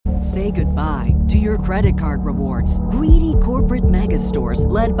Say goodbye to your credit card rewards. Greedy corporate mega stores,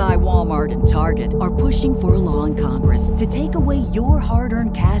 led by Walmart and Target, are pushing for a law in Congress to take away your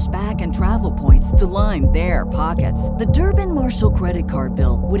hard-earned cash back and travel points to line their pockets. The Durbin-Marshall credit card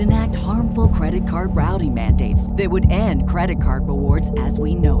bill would enact harmful credit card routing mandates that would end credit card rewards as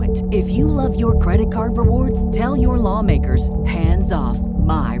we know it. If you love your credit card rewards, tell your lawmakers, hands off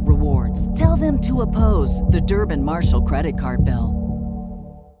my rewards. Tell them to oppose the Durbin-Marshall credit card bill.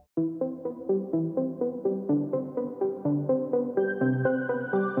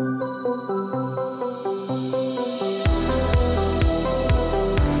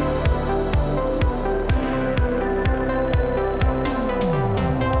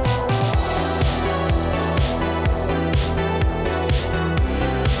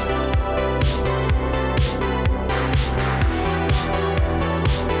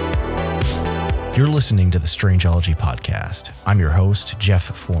 You're listening to the Strangeology Podcast. I'm your host, Jeff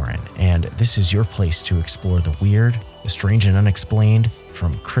Foreign, and this is your place to explore the weird, the strange and unexplained,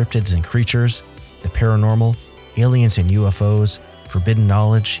 from cryptids and creatures, the paranormal, aliens and UFOs, forbidden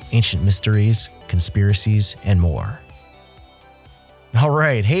knowledge, ancient mysteries, conspiracies, and more. All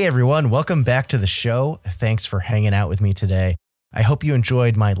right. Hey, everyone. Welcome back to the show. Thanks for hanging out with me today. I hope you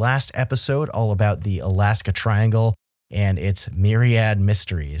enjoyed my last episode all about the Alaska Triangle and its myriad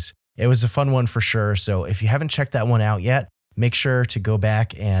mysteries. It was a fun one for sure, so if you haven't checked that one out yet, make sure to go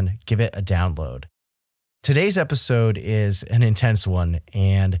back and give it a download. Today's episode is an intense one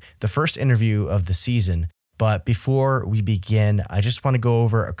and the first interview of the season, but before we begin, I just want to go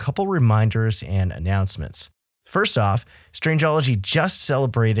over a couple reminders and announcements. First off, Strangeology just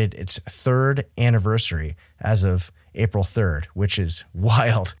celebrated its 3rd anniversary as of April 3rd, which is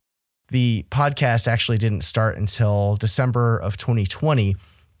wild. The podcast actually didn't start until December of 2020,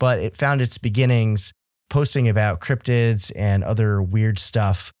 but it found its beginnings posting about cryptids and other weird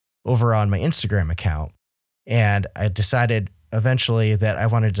stuff over on my Instagram account. And I decided eventually that I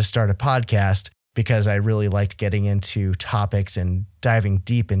wanted to start a podcast because I really liked getting into topics and diving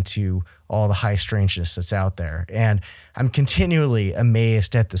deep into all the high strangeness that's out there. And I'm continually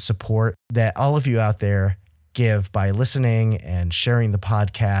amazed at the support that all of you out there give by listening and sharing the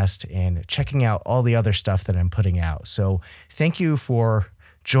podcast and checking out all the other stuff that I'm putting out. So thank you for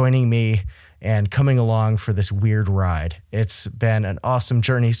joining me and coming along for this weird ride. It's been an awesome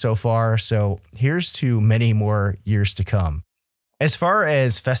journey so far, so here's to many more years to come. As far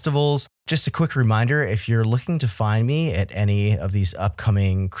as festivals, just a quick reminder, if you're looking to find me at any of these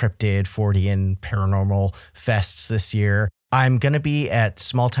upcoming cryptid, Fortean, paranormal fests this year, I'm going to be at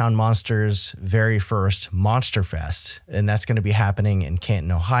Small Town Monsters' very first Monster Fest, and that's going to be happening in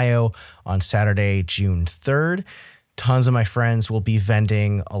Canton, Ohio on Saturday, June 3rd. Tons of my friends will be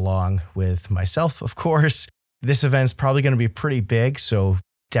vending along with myself, of course. This event's probably going to be pretty big, so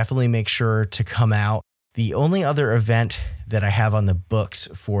definitely make sure to come out. The only other event that I have on the books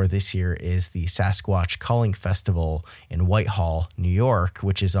for this year is the Sasquatch Calling Festival in Whitehall, New York,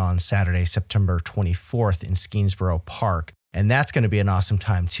 which is on Saturday, September 24th in Skeensboro Park. And that's going to be an awesome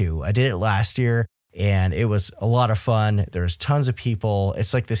time too. I did it last year and it was a lot of fun. There's tons of people.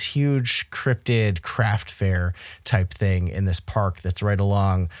 It's like this huge cryptid craft fair type thing in this park that's right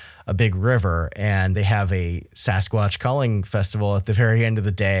along a big river. And they have a Sasquatch Calling Festival at the very end of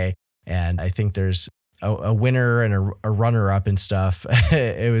the day. And I think there's a winner and a runner-up and stuff.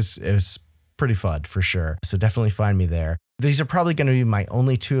 It was pretty fun for sure. So definitely find me there. These are probably going to be my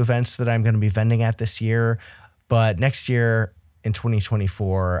only 2 events that I'm going to be vending at this year. But next year, in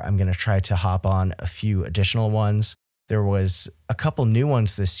 2024, I'm going to try to hop on a few additional ones. There was a couple new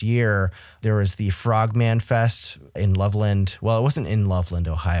ones this year. There was the Frogman Fest in Loveland. Well, it wasn't in Loveland,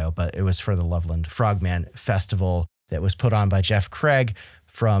 Ohio, but it was for the Loveland Frogman Festival that was put on by Jeff Craig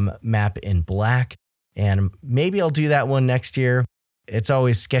from Map in Black. And maybe I'll do that one next year. It's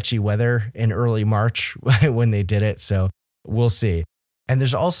always sketchy weather in early March when they did it, so we'll see. And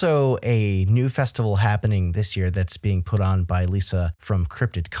there's also a new festival happening this year that's being put on by Lisa from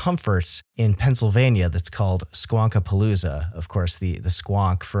Cryptid Comforts in Pennsylvania that's called Squonkapalooza. Of course, the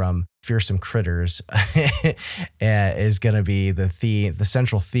squonk from Fearsome Critters is going to be the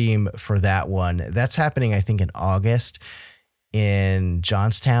central theme for that one. That's happening, I think, in August in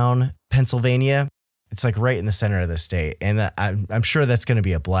Johnstown, Pennsylvania. It's like right in the center of the state. And I'm sure that's going to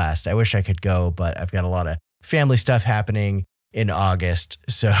be a blast. I wish I could go, but I've got a lot of family stuff happening in August.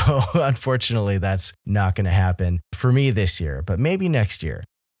 So unfortunately, that's not going to happen for me this year, but maybe next year.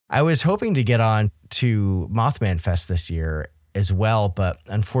 I was hoping to get on to Mothman Fest this year as well, but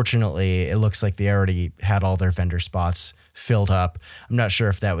unfortunately, it looks like they already had all their vendor spots filled up. I'm not sure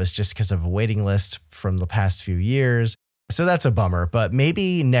if that was just because of a waiting list from the past few years, So that's a bummer, but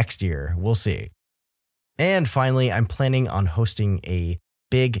maybe next year. We'll see. And finally, I'm planning on hosting a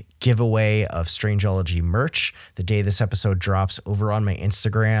big giveaway of Strangeology merch the day this episode drops over on my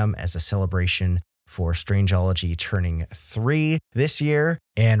Instagram as a celebration for Strangeology turning 3 this year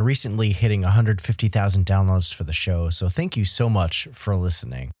and recently hitting 150,000 downloads for the show. So thank you so much for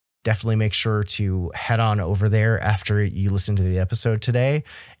listening. Definitely make sure to head on over there after you listen to the episode today.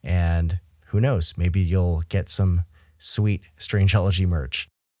 And who knows, maybe you'll get some sweet Strangeology merch.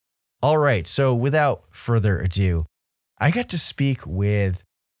 All right, so without further ado, I got to speak with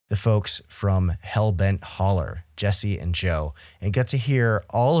the folks from Hellbent Holler, Jesse and Joe, and got to hear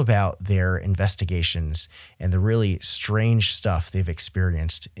all about their investigations and the really strange stuff they've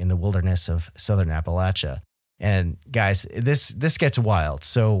experienced in the wilderness of Southern Appalachia. And guys, this gets wild,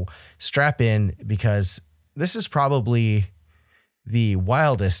 so strap in because this is probably the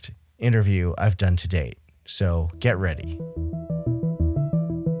wildest interview I've done to date. So get ready.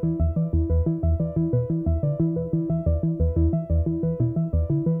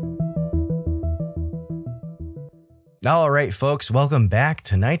 All right, folks, welcome back.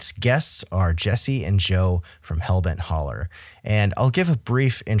 Tonight's guests are Jesse and Joe from Hellbent Holler, and I'll give a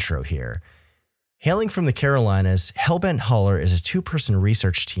brief intro here. Hailing from the Carolinas, Hellbent Holler is a 2-person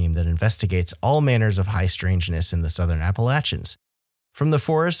research team that investigates all manners of high strangeness in the Southern Appalachians. From the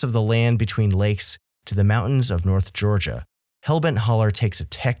forests of the land between lakes to the mountains of North Georgia, Hellbent Holler takes a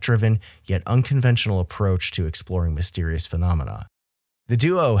tech-driven yet unconventional approach to exploring mysterious phenomena. The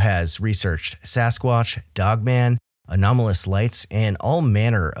duo has researched Sasquatch, Dogman, anomalous lights, and all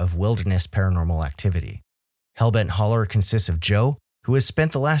manner of wilderness paranormal activity. Hellbent Holler consists of Joe, who has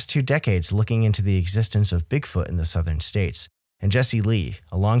spent the last 2 decades looking into the existence of Bigfoot in the southern states, and Jesse Lee,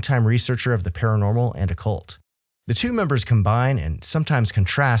 a longtime researcher of the paranormal and occult. The 2 members combine and sometimes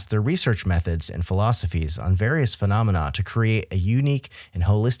contrast their research methods and philosophies on various phenomena to create a unique and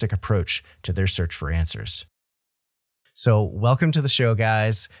holistic approach to their search for answers. So, welcome to the show,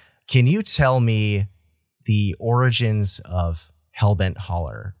 guys. Can you tell me the origins of Hellbent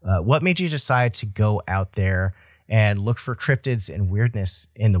Holler? What made you decide to go out there and look for cryptids and weirdness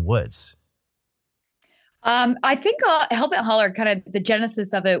in the woods? I think Hellbent Holler, kind of the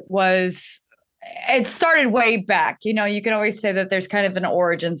genesis of it started way back. You know, you can always say that there's kind of an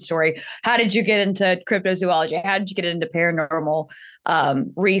origin story. How did you get into cryptozoology? How did you get into paranormal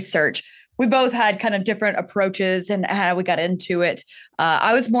research? We both had kind of different approaches and how we got into it.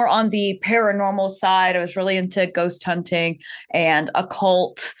 I was more on the paranormal side. I was really into ghost hunting and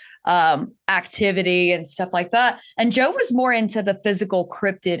occult activity and stuff like that. And Joe was more into the physical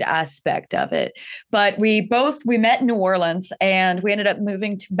cryptid aspect of it. But we met in New Orleans, and we ended up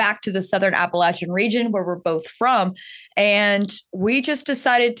moving back to the Southern Appalachian region where we're both from. And we just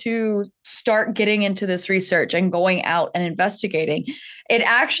decided to start getting into this research and going out and investigating. It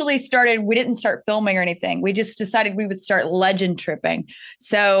actually started, we didn't start filming or anything. We just decided we would start legend tripping.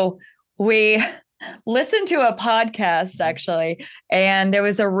 So we listened to a podcast actually, and there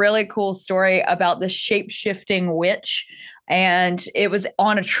was a really cool story about the shape-shifting witch. And it was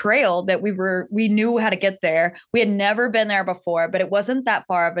on a trail that we knew how to get there. We had never been there before, but it wasn't that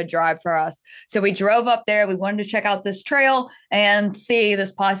far of a drive for us. So we drove up there. We wanted to check out this trail and see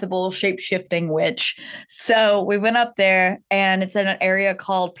this possible shape-shifting witch. So we went up there, and it's in an area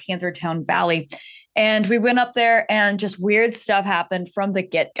called Panthertown Valley. And we went up there, and just weird stuff happened from the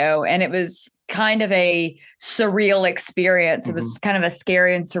get-go. And it was kind of a surreal experience. It was kind of a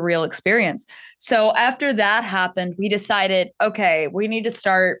scary and surreal experience. So after that happened, we decided, okay, we need to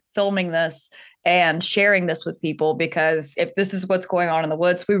start filming this and sharing this with people, because if this is what's going on in the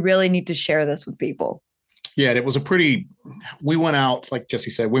woods, we really need to share this with people. Yeah, it was we went out, like Jesse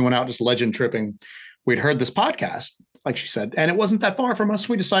said, we went out just legend tripping. We'd heard this podcast, like she said, and it wasn't that far from us.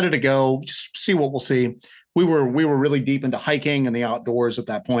 We decided to go just see what we'll see. We were really deep into hiking and the outdoors at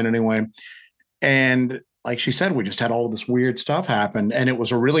that point anyway. And like she said, we just had all of this weird stuff happen. And it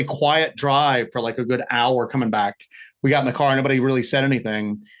was a really quiet drive for like a good hour coming back. We got in the car, nobody really said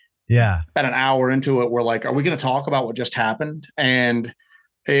anything. Yeah. About an hour into it, we're like, are we going to talk about what just happened? And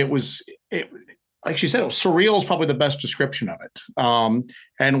it like she said, it was surreal is probably the best description of it.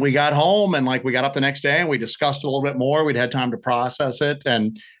 And we got home, and like we got up the next day and we discussed a little bit more. We'd had time to process it.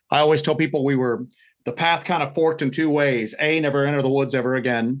 And I always tell people the path kind of forked in 2 ways. A, never enter the woods ever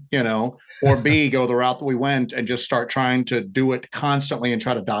again, or B, go the route that we went and just start trying to do it constantly and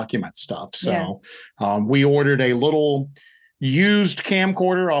try to document stuff. So we ordered a little used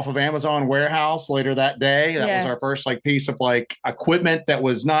camcorder off of Amazon warehouse later that day. That was our first like piece of like equipment that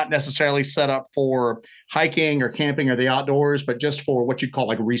was not necessarily set up for hiking or camping or the outdoors, but just for what you'd call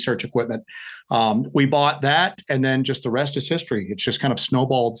like research equipment. We bought that, and then just the rest is history. It's just kind of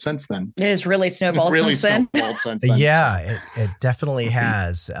snowballed since then. It is really snowballed since then. Yeah, it definitely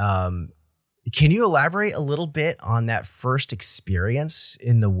has. Can you elaborate a little bit on that first experience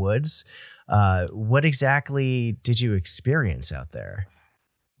in the woods? What exactly did you experience out there?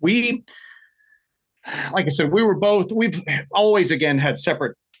 Like I said, we've always, again, had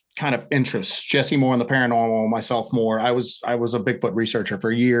separate kind of interests. Jesse more in the paranormal, myself more. I was a Bigfoot researcher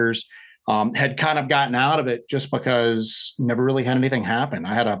for years, had kind of gotten out of it just because never really had anything happen.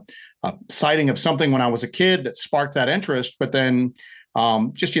 I had a sighting of something when I was a kid that sparked that interest, but then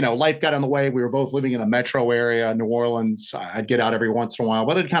just, life got in the way. We were both living in a metro area, New Orleans. I'd get out every once in a while,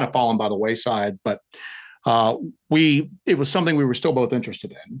 but it had kind of fallen by the wayside. But it was something we were still both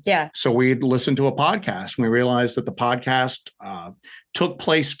interested in. Yeah. So we'd listened to a podcast, and we realized that the podcast took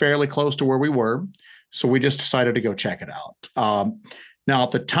place fairly close to where we were. So we just decided to go check it out. Now,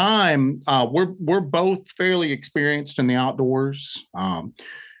 at the time, we're both fairly experienced in the outdoors.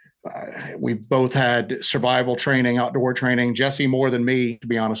 We've both had survival training, outdoor training, Jesse more than me, to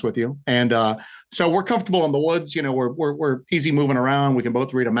be honest with you. And so we're comfortable in the woods. We're easy moving around. We can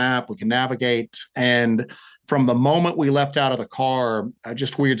both read a map. We can navigate. And from the moment we left out of the car,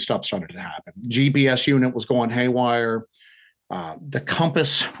 just weird stuff started to happen. GPS unit was going haywire. The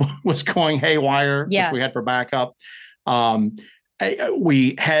compass was going haywire, which we had for backup.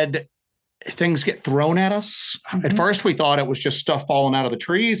 We had things get thrown at us. Mm-hmm. At first, we thought it was just stuff falling out of the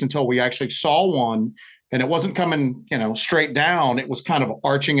trees until we actually saw one, and it wasn't coming, straight down. It was kind of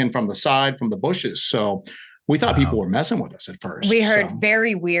arching in from the side, from the bushes. So we thought people were messing with us at first. We heard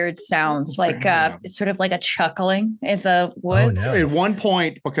very weird sounds, like sort of like a chuckling in the woods. Oh, no. At one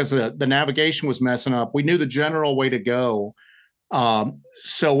point, because the navigation was messing up, we knew the general way to go.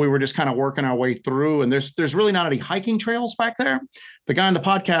 So we were just kind of working our way through, and there's really not any hiking trails back there. The guy on the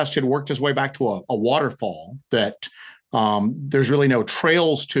podcast had worked his way back to a waterfall that there's really no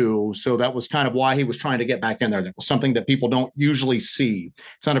trails to. So that was kind of why he was trying to get back in there. That was something that people don't usually see.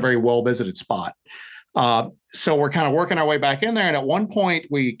 It's not a very well visited spot. So we're kind of working our way back in there. And at one point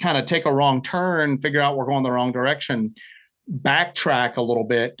we kind of take a wrong turn, figure out we're going the wrong direction, backtrack a little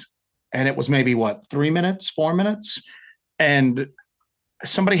bit. And it was maybe 3 minutes, 4 minutes. And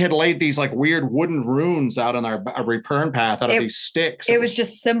somebody had laid these like weird wooden runes out on our return path out of these sticks. It was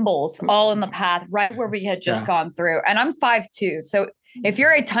just symbols all in the path right where we had just gone through. And I'm 5'2". So if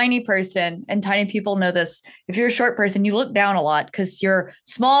you're a tiny person, and tiny people know this, if you're a short person, you look down a lot because you're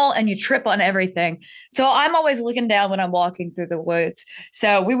small and you trip on everything. So I'm always looking down when I'm walking through the woods.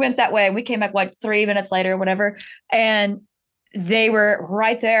 So we went that way, and we came back 3 minutes later or whatever. And they were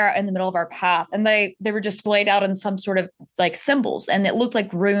right there in the middle of our path, and they were just laid out in some sort of like symbols, and it looked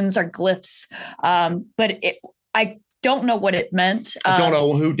like runes or glyphs. But I don't know what it meant. I don't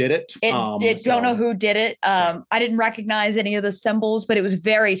know who did it. Don't know who did it. I didn't recognize any of the symbols, but it was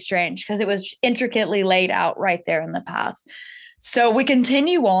very strange because it was intricately laid out right there in the path. So we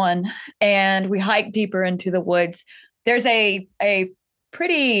continue on, and we hike deeper into the woods. There's a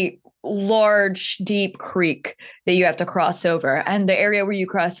pretty large, deep creek that you have to cross over. And the area where you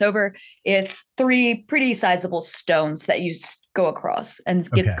cross over, it's 3 pretty sizable stones that you go across and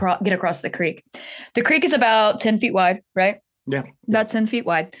get across the creek. The creek is about 10 feet wide, right? Yeah. About 10 feet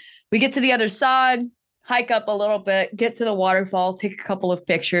wide. We get to the other side, hike up a little bit, get to the waterfall, take a couple of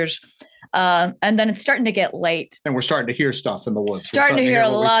pictures. And then it's starting to get late. And we're starting to hear stuff in the woods. Starting to hear a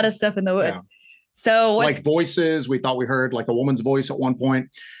lot of stuff in the woods. Yeah. So like voices, we thought we heard like a woman's voice at one point.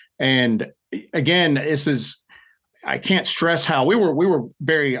 And again, I can't stress how we were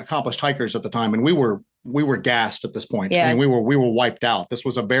very accomplished hikers at the time, and we were gassed at this point. Yeah. I mean, we were wiped out. This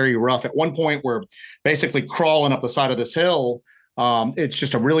was a very rough. At one point, we're basically crawling up the side of this hill. It's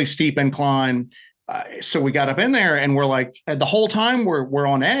just a really steep incline. So we got up in there, and we're like, the whole time we're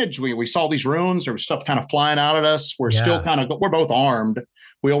on edge. We saw these runes. There was stuff kind of flying out at us. We're still we're both armed.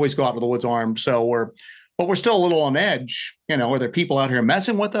 We always go out to the woods armed. So we're still a little on edge. Are there people out here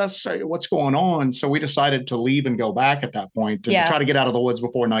messing with us? What's going on? So we decided to leave and go back at that point and try to get out of the woods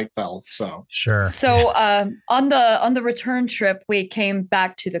before night fell. So sure. So on the return trip, we came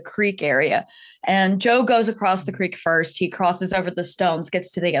back to the creek area, and Joe goes across the creek first. He crosses over the stones, gets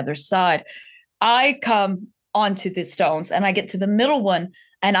to the other side. I come onto the stones, and I get to the middle one,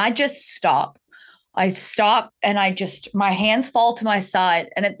 and I just stop. I stop, and my hands fall to my side.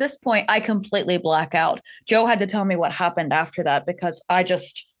 And at this point, I completely black out. Joe had to tell me what happened after that, because I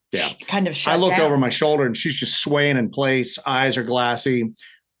just kind of shut I look down. over my shoulder and she's just swaying in place. Eyes are glassy.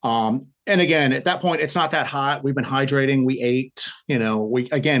 And again, at that point, it's not that hot. We've been hydrating. We ate,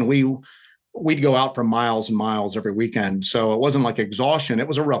 we'd go out for miles and miles every weekend. So it wasn't like exhaustion. It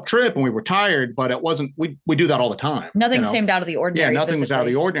was a rough trip and we were tired, but it wasn't, we do that all the time. Nothing seemed out of the ordinary. Yeah, nothing was out of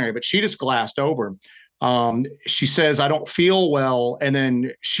the ordinary, but she just glassed over. She says, I don't feel well. And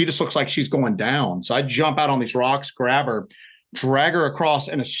then she just looks like she's going down. So I jump out on these rocks, grab her, drag her across.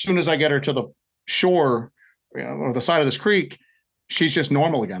 And as soon as I get her to the shore, or the side of this creek, she's just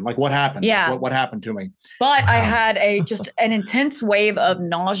normal again. Like, what happened? Yeah. What happened to me? But I had just an intense wave of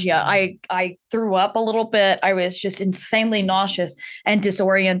nausea. I threw up a little bit. I was just insanely nauseous and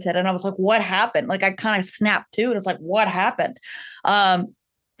disoriented. And I was like, what happened? Like, I kind of snapped to it. It's like, what happened?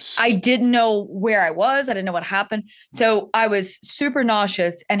 I didn't know where I was. I didn't know what happened. So I was super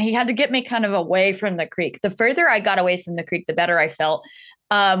nauseous, and he had to get me kind of away from the creek. The further I got away from the creek, the better I felt.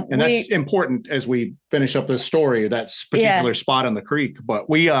 And that's important as we finish up this story, that particular spot on the creek. But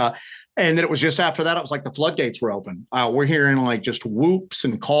and then it was just after that, it was like the floodgates were open. We're hearing like just whoops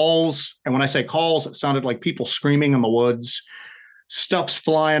and calls. And when I say calls, it sounded like people screaming in the woods. Stuff's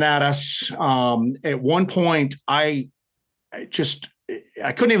flying at us. At one point, I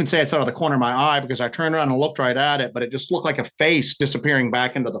couldn't even say it's out of the corner of my eye because I turned around and looked right at it, but it just looked like a face disappearing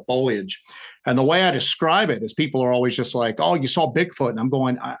back into the foliage. And the way I describe it is people are always just like, oh, you saw Bigfoot. And I'm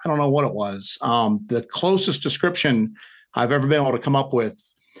going, I don't know what it was. The closest description I've ever been able to come up with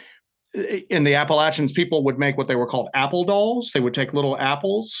in the Appalachians, people would make what they were called apple dolls. They would take little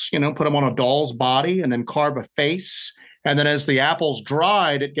apples, put them on a doll's body and then carve a face. And then as the apples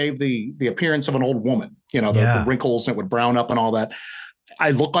dried, it gave the appearance of an old woman, the wrinkles, and it would brown up and all that. I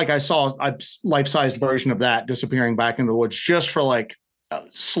looked like I saw a life-sized version of that disappearing back into the woods just for like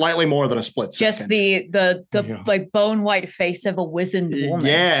slightly more than a split second. Just the like bone white face of a wizened woman.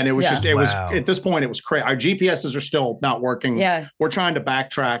 Yeah. And it was was at this point, it was crazy. Our GPSs are still not working. Yeah. We're trying to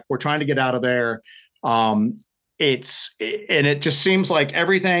backtrack. We're trying to get out of there. It just seems like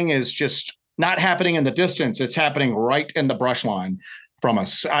everything is just not happening in the distance. It's happening right in the brush line from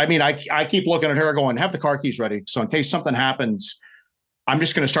us. I mean, I keep looking at her going, have the car keys ready. So in case something happens, I'm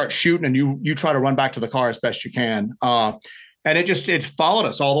just going to start shooting and you try to run back to the car as best you can. And it followed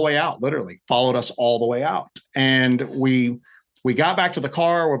us all the way out, literally followed us all the way out. And we got back to the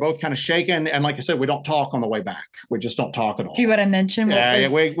car. We're both kind of shaken. And like I said, we don't talk on the way back. We just don't talk at all. Do you want to mention?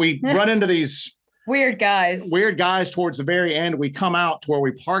 We run into these weird guys towards the very end. We come out to where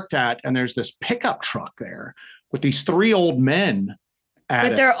we parked at, and there's this pickup truck there with these three old men.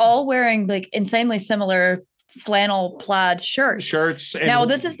 But they're all wearing like insanely similar flannel plaid shirts. Now,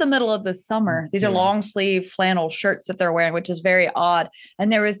 this is the middle of the summer. These are long sleeve flannel shirts that they're wearing, which is very odd. And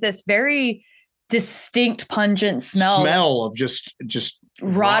there was this very distinct, pungent smell of just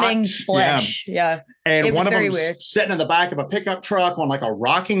rotting flesh. Yeah. And one of them was sitting in the back of a pickup truck on like a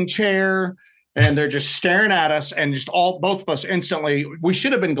rocking chair. And they're just staring at us, and just both of us instantly, we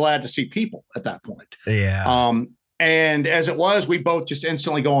should have been glad to see people at that point. Yeah. And as it was, we both just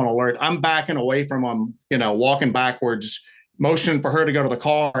instantly go on alert. I'm backing away from them, walking backwards, motioning for her to go to the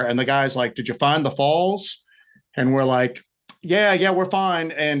car. And the guy's like, did you find the falls? And we're like, yeah, we're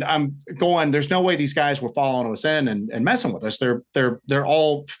fine. And I'm going, there's no way these guys were following us in and messing with us. They're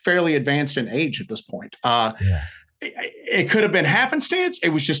all fairly advanced in age at this point. It could have been happenstance. It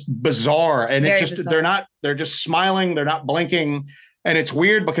was just bizarre. And they're just smiling. They're not blinking. And it's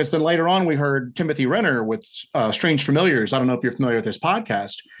weird because then later on we heard Timothy Renner with Strange Familiars. I don't know if you're familiar with this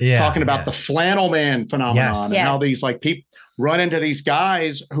podcast, talking about the flannel man phenomenon and how these like people run into these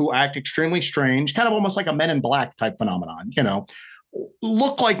guys who act extremely strange, kind of almost like a Men in Black type phenomenon,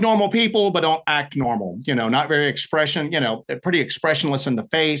 look like normal people, but don't act normal, not very pretty expressionless in the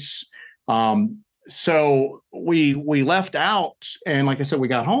face. So we left out, and like I said, we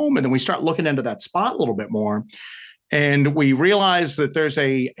got home, and then we start looking into that spot a little bit more. And we realized that there's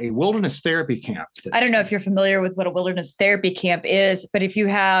a wilderness therapy camp. I don't know if you're familiar with what a wilderness therapy camp is, but if you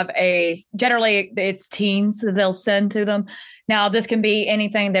have generally it's teens that they'll send to them. Now, this can be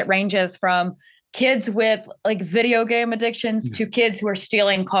anything that ranges from kids with like video game addictions to kids who are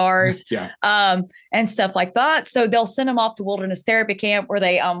stealing cars and stuff like that. So they'll send them off to wilderness therapy camp where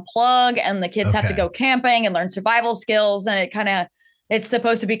they unplug, and the kids have to go camping and learn survival skills. And it's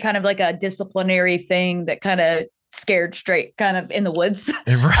supposed to be kind of like a disciplinary thing that kind of scared straight kind of in the woods,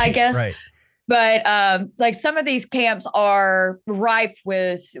 I guess. Right. But like some of these camps are rife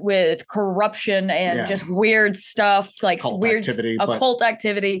with corruption and just weird stuff, like occult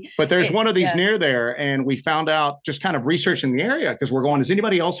activity. But there's one of these near there, and we found out just kind of researching the area because we're going, has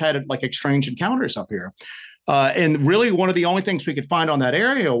anybody else had like strange encounters up here? And really one of the only things we could find on that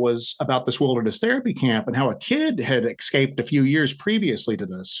area was about this wilderness therapy camp and how a kid had escaped a few years previously to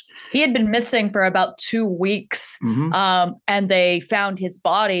this. He had been missing for about 2 weeks, and they found his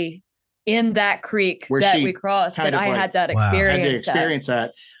body in that creek that we crossed, that I had that experience. Had the experience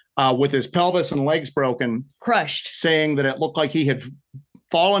at with his pelvis and legs broken, crushed, saying that it looked like he had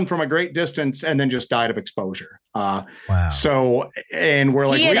fallen from a great distance and then just died of exposure. So, and we're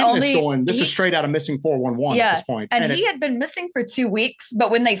like reading this going, this is straight out of Missing 411 at this point. And he had been missing for 2 weeks,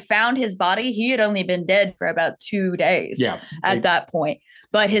 but when they found his body, he had only been dead for about 2 days at that point.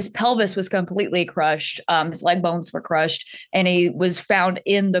 But his pelvis was completely crushed. His leg bones were crushed, and he was found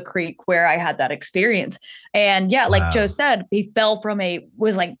in the creek where I had that experience. And like Joe said, he fell from a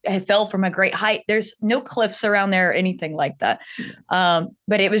great height. There's no cliffs around there or anything like that.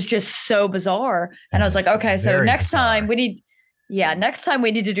 But it was just so bizarre. And I was like, okay, so next time we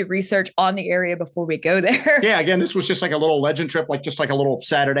need to do research on the area before we go there. Yeah. Again, this was just like a little legend trip, like just like a little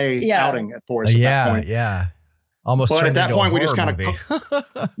Saturday outing for us at that point. Yeah. Almost. But at that point, we just kind of,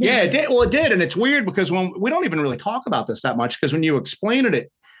 it did. Well, it did. And it's weird because when we don't even really talk about this that much, because when you explain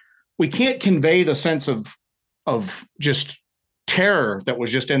it, we can't convey the sense of just terror that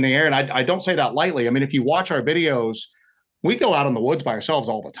was just in the air. And I don't say that lightly. I mean, if you watch our videos, we go out in the woods by ourselves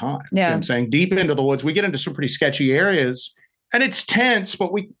all the time. You know what I'm saying? Deep into the woods, we get into some pretty sketchy areas and it's tense,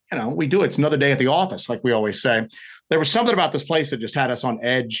 but we do it. It's another day at the office, like we always say. There was something about this place that just had us on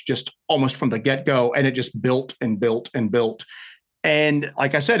edge, just almost from the get-go, and it just built and built and built. And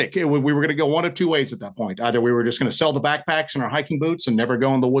like I said, we were going to go one of two ways at that point. Either we were just going to sell the backpacks and our hiking boots and never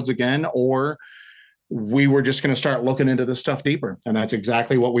go in the woods again, or we were just going to start looking into this stuff deeper. And that's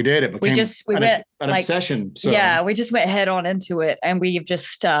exactly what we did. It became an obsession. So. Yeah, we just went head on into it. And we've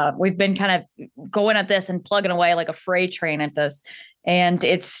just, we've been kind of going at this and plugging away like a freight train at this. And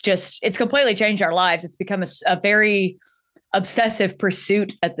it's completely changed our lives. It's become a very obsessive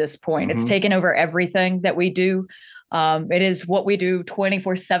pursuit at this point. It's taken over everything that we do. It is what we do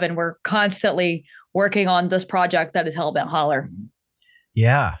 24/7. We're constantly working on this project that is Hellbent Holler.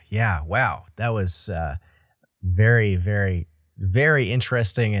 Yeah. Wow. That was very, very, very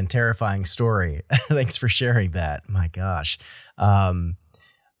interesting and terrifying story. Thanks for sharing that. My gosh.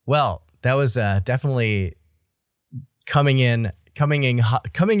 Well, that was definitely coming in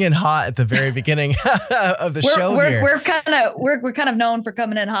hot at the very beginning of the show. We're kind of known for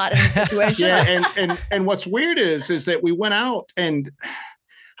coming in hot in these situations. Yeah, and what's weird is that we went out, and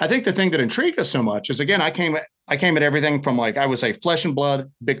I think the thing that intrigued us so much is, again, I came at everything from, like, I was a flesh and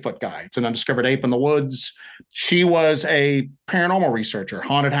blood Bigfoot guy. It's an undiscovered ape in the woods. She was a paranormal researcher,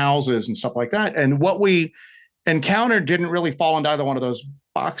 haunted houses and stuff like that. And what we encountered didn't really fall into either one of those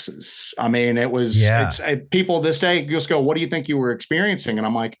boxes. I mean, it's people this day just go, what do you think you were experiencing? And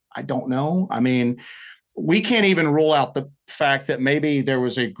I'm like, I don't know. I mean, we can't even rule out the fact that maybe there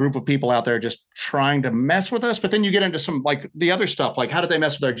was a group of people out there just trying to mess with us. But then you get into some, like, the other stuff, like, how did they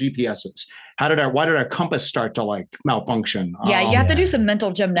mess with our GPSs? Why did our compass start to, like, malfunction? Yeah, you have to do some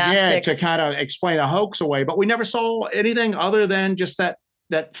mental gymnastics. Yeah, to kind of explain a hoax away. But we never saw anything other than just that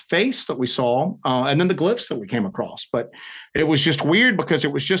face that we saw, and then the glyphs that we came across. But it was just weird because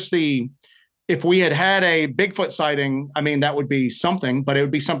it was just if we had a Bigfoot sighting, I mean, that would be something, but it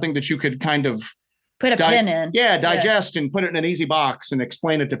would be something that you could kind of put a pin in. Yeah, digest and put it in an easy box and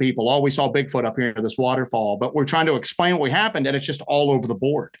explain it to people. Oh, we saw Bigfoot up here in this waterfall, but we're trying to explain what happened, and it's just all over the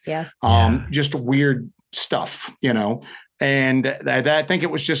board. Yeah. Just weird stuff, and I think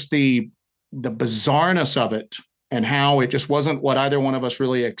it was just the bizarreness of it, and how it just wasn't what either one of us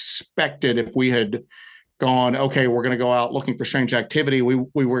really expected. If we had gone, okay, we're going to go out looking for strange activity, we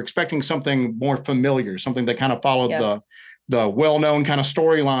were expecting something more familiar, something that kind of followed the well-known kind of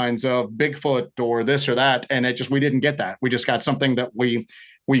storylines of Bigfoot or this or that. And we didn't get that. We just got something that we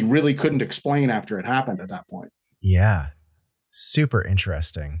really couldn't explain after it happened at that point. Yeah. Super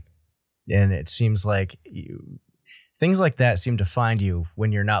interesting. And it seems like things like that seem to find you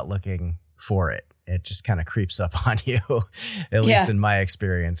when you're not looking for it. It just kind of creeps up on you, at least in my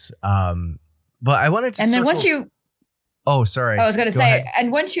experience. But I wanted to. And then once you. Oh, sorry. I was going to say, ahead.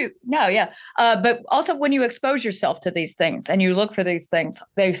 And once you. No, yeah. But also when you expose yourself to these things and you look for these things,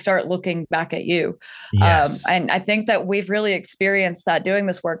 they start looking back at you. Yes. And I think that we've really experienced that doing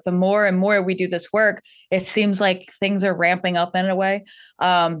this work. The more and more we do this work, it seems like things are ramping up in a way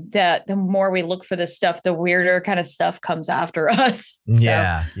that the more we look for this stuff, the weirder kind of stuff comes after us. So.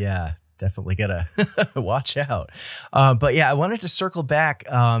 Yeah. definitely gotta watch out. But yeah, I wanted to circle back.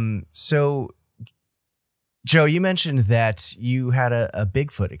 So Joe, you mentioned that you had a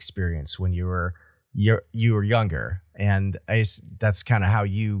Bigfoot experience when you were younger, and that's kind of how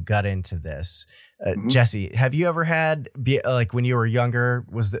you got into this. Jesse, have you ever had like when you were younger,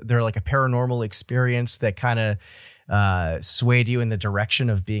 was there like a paranormal experience that kind of swayed you in the direction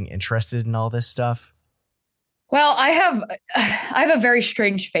of being interested in all this stuff? Well, I have a very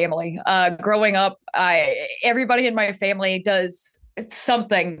strange family. Growing up, everybody in my family does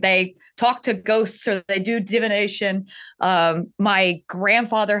something. They talk to ghosts or they do divination. My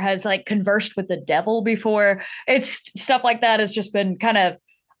grandfather has like conversed with the devil before. It's stuff like that has just been kind of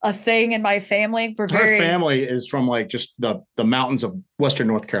a thing in my family. Our family is from like just the mountains of Western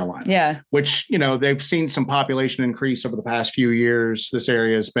North Carolina. Yeah. Which, they've seen some population increase over the past few years. This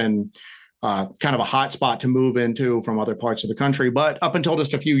area has been kind of a hot spot to move into from other parts of the country. But up until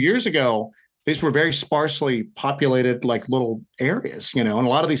just a few years ago, these were very sparsely populated, like little areas, and a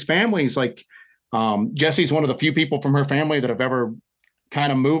lot of these families, like Jesse's one of the few people from her family that have ever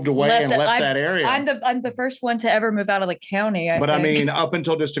kind of moved away left that area. I'm the first one to ever move out of the county. I mean, up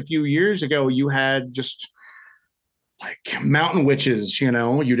until just a few years ago, you had just like mountain witches, you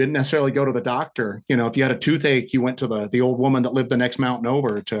didn't necessarily go to the doctor. If you had a toothache, you went to the old woman that lived the next mountain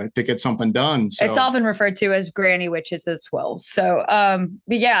over to get something done. So. It's often referred to as granny witches as well. So,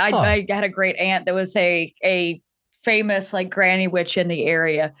 but yeah, I had a great aunt that was a famous like granny witch in the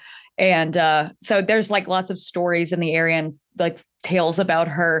area. And so there's like lots of stories in the area and like tales about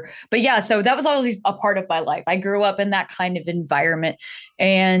her. But yeah, so that was always a part of my life. I grew up in that kind of environment,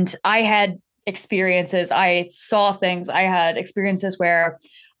 and I had experiences. I saw things. I had experiences where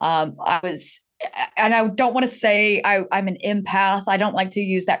I was, and I don't want to say I'm an empath. I don't like to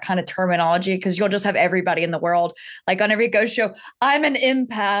use that kind of terminology because you'll just have everybody in the world, like on every ghost show, I'm an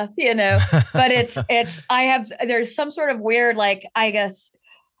empath, but there's some sort of weird, like, I guess,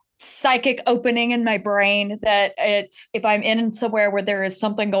 psychic opening in my brain that if I'm in somewhere where there is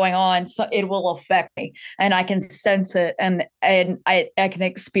something going on, so it will affect me and I can sense it and I can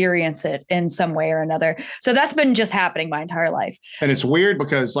experience it in some way or another. So that's been just happening my entire life. And it's weird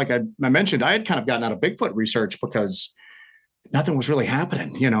because like I mentioned, I had kind of gotten out of Bigfoot research because nothing was really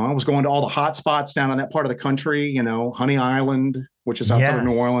happening. I was going to all the hot spots down in that part of the country, Honey Island, which is outside of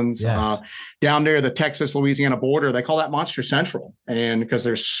New Orleans, down near the Texas-Louisiana border. They call that Monster Central. And because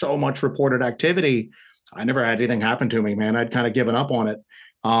there's so much reported activity, I never had anything happen to me, man. I'd kind of given up on it.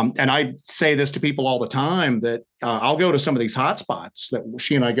 And I say this to people all the time that I'll go to some of these hot spots that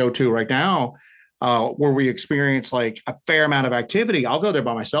she and I go to right now, where we experience like a fair amount of activity. I'll go there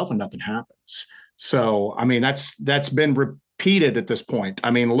by myself and nothing happens. So, I mean, that's been repeated at this point. I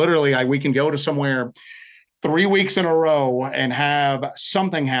mean, literally, we can go to somewhere 3 weeks in a row and have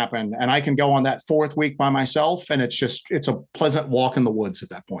something happen, and I can go on that fourth week by myself, and it's a pleasant walk in the woods at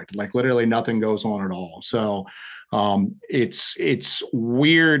that point. Like literally nothing goes on at all. So it's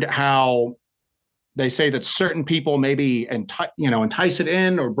weird how they say that certain people maybe entice it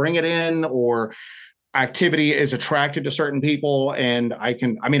in or bring it in, or activity is attracted to certain people. And I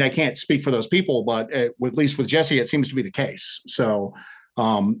can't speak for those people, but at least with Jesse, it seems to be the case. So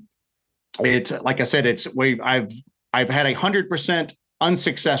it's like I said, I've had 100%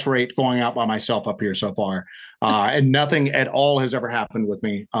 unsuccess rate going out by myself up here so far, and nothing at all has ever happened with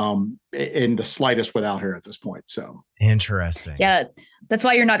me in the slightest without her at this point. So interesting. Yeah, that's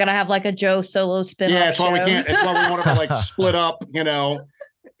why you're not going to have like a Joe solo spin-off. Yeah, that's show. why we can't. It's why we want to like split up.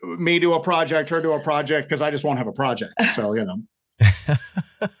 Me do a project, her do a project, because I just won't have a project. So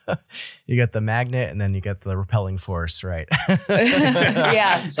You got the magnet and then you got the repelling force, right?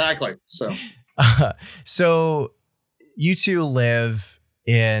 Yeah, exactly. So you two live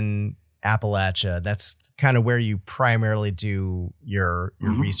in Appalachia. That's kind of where you primarily do your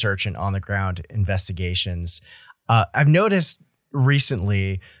research and on the ground investigations. I've noticed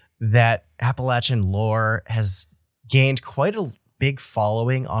recently that Appalachian lore has gained quite a big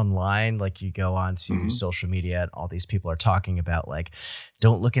following online. Like you go onto social media and all these people are talking about like,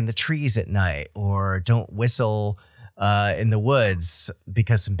 don't look in the trees at night, or don't whistle in the woods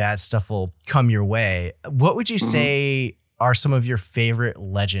because some bad stuff will come your way. What would you say are some of your favorite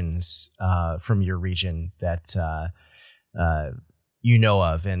legends from your region that you know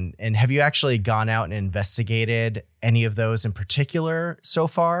of? And have you actually gone out and investigated any of those in particular so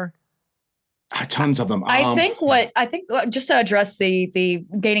far? Tons of them. I think just to address the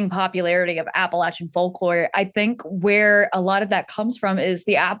gaining popularity of Appalachian folklore, I think where a lot of that comes from is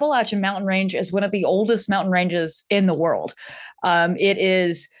the Appalachian mountain range is one of the oldest mountain ranges in the world. It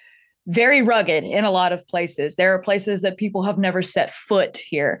is very rugged in a lot of places. There are places that people have never set foot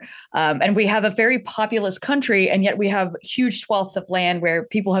here. And we have a very populous country, and yet we have huge swaths of land where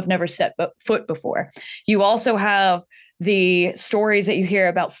people have never set foot before. You also have the stories that you hear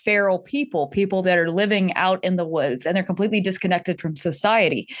about feral people that are living out in the woods, and they're completely disconnected from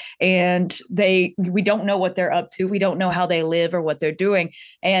society. And we don't know what they're up to. We don't know how they live or what they're doing.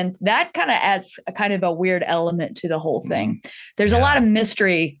 And that kind of adds a kind of a weird element to the whole thing. There's a lot of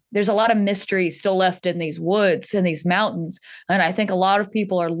mystery. There's a lot of mystery still left in these woods and these mountains. And I think a lot of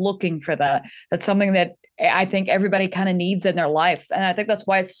people are looking for that. That's something that I think everybody kind of needs in their life. And I think that's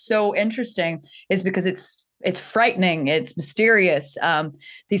why it's so interesting, is because it's frightening. It's mysterious.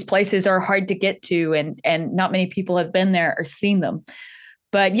 These places are hard to get to, and not many people have been there or seen them.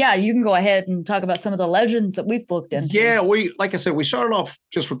 But yeah, you can go ahead and talk about some of the legends that we've looked into. Yeah, like I said, we started off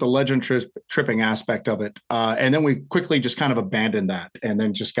just with the legend tripping aspect of it. And then we quickly just kind of abandoned that, and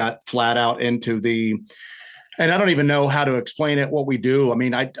then just got flat out into and I don't even know how to explain it, what we do. I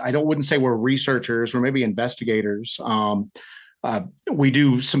mean, I wouldn't say we're researchers, we're maybe investigators. We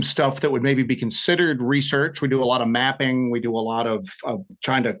do some stuff that would maybe be considered research. We do a lot of mapping. We do a lot of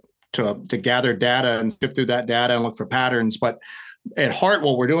trying to gather data and sift through that data and look for patterns. But at heart,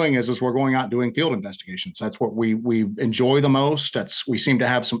 what we're doing is we're going out doing field investigations. That's what we enjoy the most. We seem to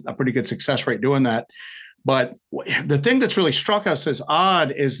have a pretty good success rate doing that. But the thing that's really struck us as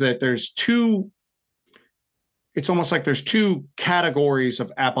odd is that it's almost like there's two categories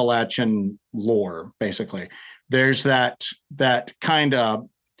of Appalachian lore, basically. There's that kind of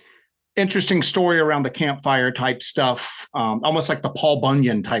interesting story around the campfire type stuff, almost like the Paul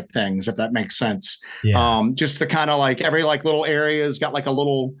Bunyan type things, if that makes sense. Yeah. Just the kind of like every like little area's got like a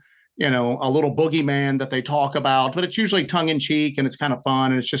little boogeyman that they talk about, but it's usually tongue in cheek and it's kind of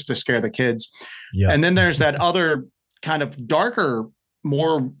fun and it's just to scare the kids. Yeah. And then there's that other kind of darker,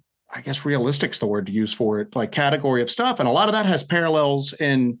 more, I guess realistic's the word to use for it, like category of stuff. And a lot of that has parallels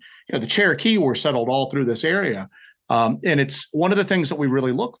in, the Cherokee were settled all through this area. And it's one of the things that we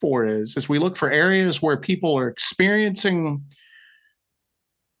really look for is we look for areas where people are experiencing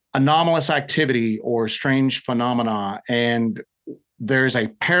anomalous activity or strange phenomena. And there's a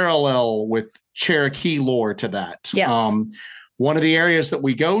parallel with Cherokee lore to that. Yes. One of the areas that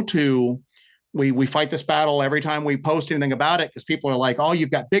we go to, we fight this battle every time we post anything about it, because people are like, oh,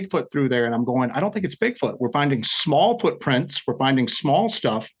 you've got Bigfoot through there. And I'm going, I don't think it's Bigfoot. We're finding small footprints. We're finding small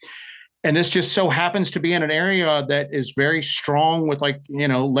stuff. And this just so happens to be in an area that is very strong with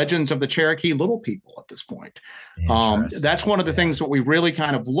legends of the Cherokee little people at this point. That's one of the things that we really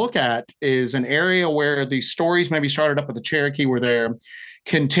kind of look at, is an area where the stories maybe started up with the Cherokee were there,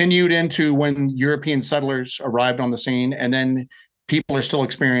 continued into when European settlers arrived on the scene, and then people are still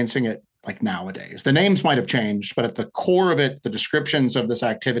experiencing it like nowadays. The names might have changed, but at the core of it, the descriptions of this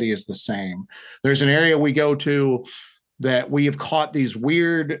activity is the same. There's an area we go to that we have caught these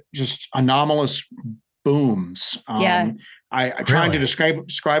weird, just anomalous booms. I trying to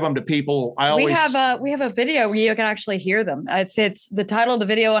describe them to people. We have a video where you can actually hear them. It's the title of the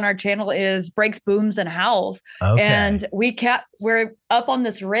video on our channel is Breaks, Booms, and Howls. Okay. And we're up on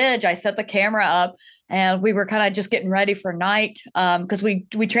this ridge. I set the camera up, and we were kind of just getting ready for night, because we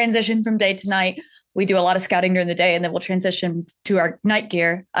transition from day to night. We do a lot of scouting during the day, and then we'll transition to our night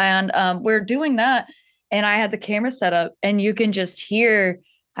gear. And we're doing that. And I had the camera set up, and you can just hear,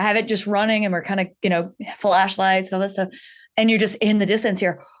 I have it just running, and we're kind of, flashlights and all that stuff. And you're just in the distance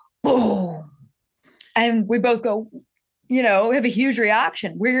here, boom. And we both go, we have a huge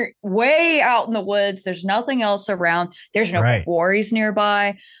reaction. We're way out in the woods. There's nothing else around. There's no quarries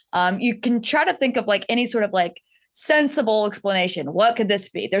nearby. You can try to think of like any sort of like sensible explanation. What could this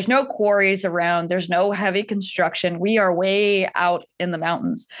be? There's no quarries around. There's no heavy construction. We are way out in the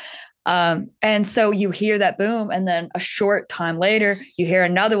mountains. And so you hear that boom, and then a short time later, you hear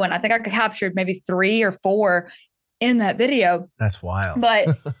another one. I think I captured maybe 3 or 4 in that video. That's wild.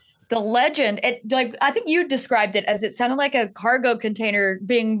 But the legend, I think you described it as it sounded like a cargo container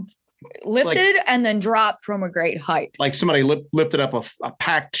being lifted and then dropped from a great height. Like somebody lifted up a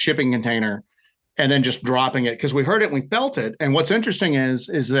packed shipping container and then just dropping it, because we heard it and we felt it. And what's interesting is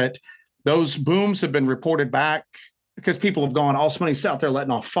that those booms have been reported back because people have gone, somebody's out there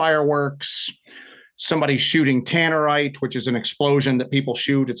letting off fireworks. Somebody's shooting tannerite, which is an explosion that people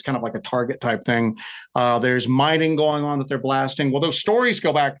shoot. It's kind of like a target type thing. There's mining going on that they're blasting. Well, those stories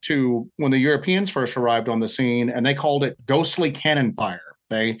go back to when the Europeans first arrived on the scene, and they called it ghostly cannon fire.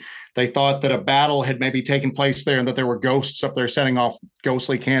 They thought that a battle had maybe taken place there and that there were ghosts up there setting off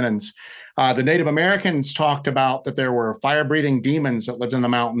ghostly cannons. The Native Americans talked about that there were fire-breathing demons that lived in the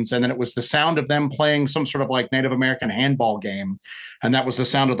mountains, and then it was the sound of them playing some sort of like Native American handball game. And that was the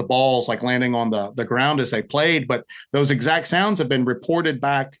sound of the balls like landing on the ground as they played. But those exact sounds have been reported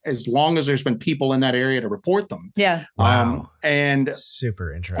back as long as there's been people in that area to report them. Yeah. Wow. And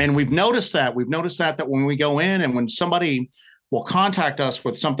super interesting. And we've noticed that when we go in and when somebody will contact us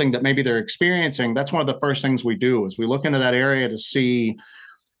with something that maybe they're experiencing, that's one of the first things we do is we look into that area to see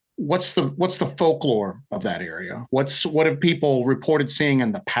what's the folklore of that area. What have people reported seeing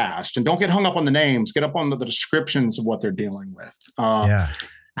in the past? And don't get hung up on the names, get up on the descriptions of what they're dealing with.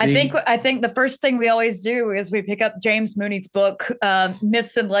 I think the first thing we always do is we pick up James Mooney's book,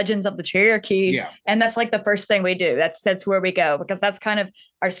 Myths and Legends of the Cherokee. Yeah. And that's like the first thing we do. That's where we go, because that's kind of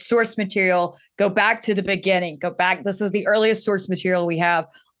our source material. Go back to the beginning, This is the earliest source material we have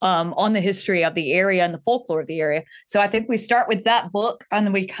on the history of the area and the folklore of the area. So I think we start with that book and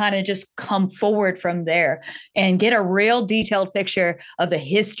then we kind of just come forward from there and get a real detailed picture of the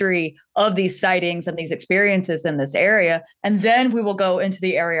history of these sightings and these experiences in this area. And then we will go into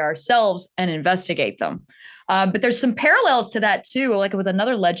the area ourselves and investigate them. But there's some parallels to that too, like with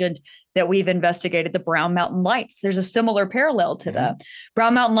another legend that we've investigated, the Brown Mountain Lights. There's a similar parallel to that.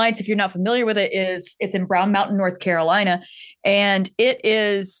 Brown Mountain Lights, if you're not familiar with it, it's in Brown Mountain, North Carolina. And it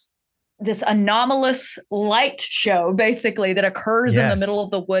is this anomalous light show, basically, that occurs in the middle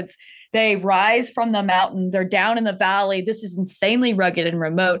of the woods. They rise from the mountain. They're down in the valley. This is insanely rugged and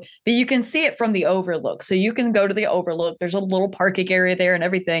remote, but you can see it from the overlook. So you can go to the overlook. There's a little parking area there and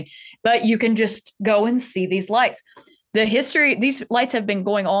everything, but you can just go and see these lights. These lights have been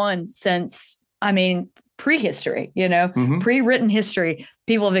going on since, prehistory, pre-written history.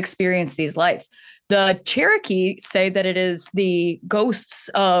 People have experienced these lights. The Cherokee say that it is the ghosts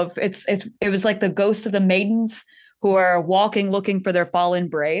of it was like the ghosts of the maidens who are walking, looking for their fallen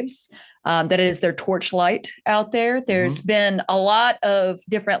braves. That is their torchlight out there. There's been a lot of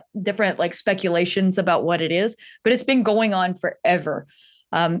different like speculations about what it is, but it's been going on forever.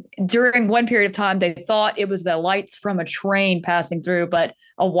 During one period of time, they thought it was the lights from a train passing through, but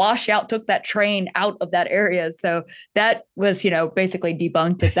a washout took that train out of that area. So that was, basically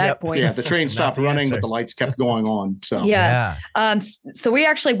debunked at that point. Yeah, the train stopped running, but the lights kept going on. So so we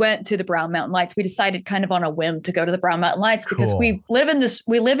actually went to the Brown Mountain Lights. We decided kind of on a whim to go to the Brown Mountain Lights because we live in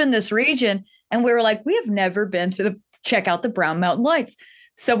this region, and we were like, we have never been to check out the Brown Mountain Lights.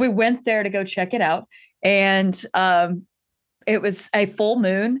 So we went there to go check it out, and it was a full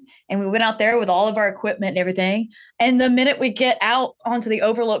moon, and we went out there with all of our equipment and everything. And the minute we get out onto the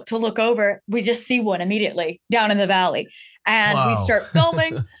overlook to look over, we just see one immediately down in the valley. And we start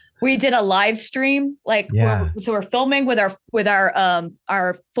filming. We did a live stream, so we're filming with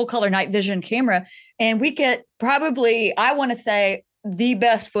our full color night vision camera, and we get probably, I want to say, the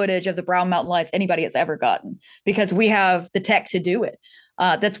best footage of the Brown Mountain Lights anybody has ever gotten, because we have the tech to do it.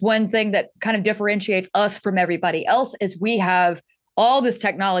 That's one thing that kind of differentiates us from everybody else, is we have all this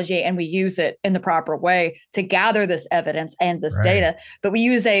technology and we use it in the proper way to gather this evidence and this data. But we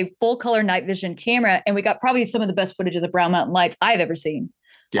use a full color night vision camera, and we got probably some of the best footage of the Brown Mountain Lights I've ever seen.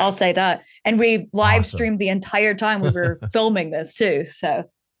 Yeah. I'll say that. And we live streamed the entire time we were filming this too. So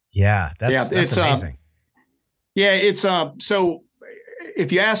that's amazing. It's so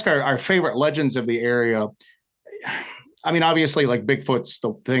if you ask our favorite legends of the area, obviously, like Bigfoot's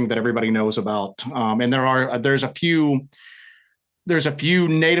the thing that everybody knows about, and there's a few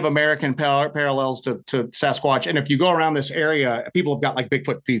Native American parallels to Sasquatch. And if you go around this area, people have got like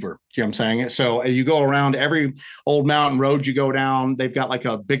Bigfoot fever. You know what I'm saying? So you go around every old mountain road you go down, they've got like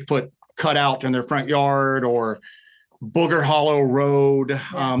a Bigfoot cutout in their front yard, or Booger Hollow Road.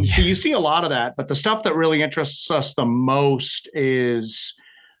 So you see a lot of that. But the stuff that really interests us the most is,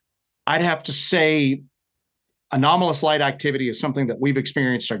 I'd have to say, anomalous light activity is something that we've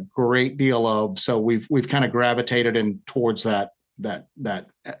experienced a great deal of. So we've kind of gravitated in towards that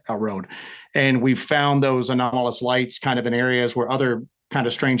road, and we've found those anomalous lights kind of in areas where other kind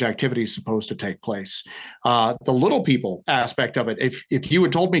of strange activity is supposed to take place. The little people aspect of it, if you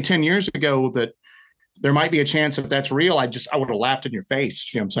had told me 10 years ago that there might be a chance if that's real, I would have laughed in your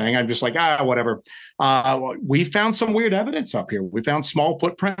face. You know what I'm saying? I'm just like, whatever. We found some weird evidence up here. We found small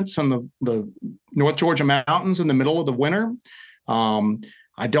footprints on the North Georgia mountains in the middle of the winter.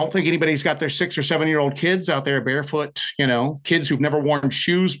 I don't think anybody's got their 6 or 7 year old kids out there barefoot, kids who've never worn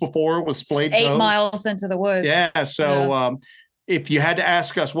shoes before with splayed toes. 8 miles into the woods. Yeah. So if you had to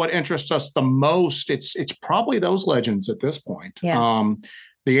ask us what interests us the most, it's probably those legends at this point. Yeah.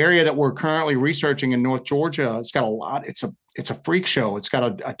 The area that we're currently researching in North Georgia, it's got a lot. It's a freak show. It's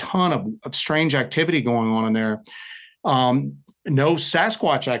got a ton of strange activity going on in there. no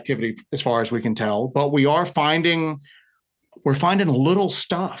Sasquatch activity as far as we can tell, but we're finding little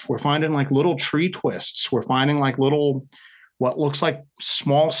stuff. We're finding like little tree twists. We're finding like little, what looks like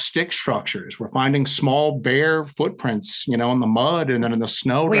small stick structures. We're finding small bare footprints, in the mud and then in the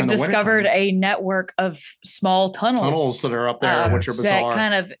snow. We've discovered a network of small tunnels that are up there, which are bizarre. That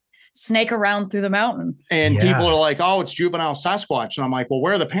kind of snake around through the mountain. And people are like, oh, it's juvenile Sasquatch. And I'm like, well,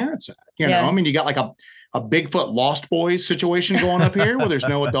 where are the parents at? You got like a Bigfoot Lost Boys situation going up here where there's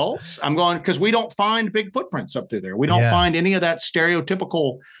no adults. I'm going, because we don't find big footprints up through there. We don't find any of that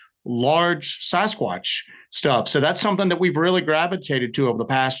stereotypical large Sasquatch stuff. So that's something that we've really gravitated to over the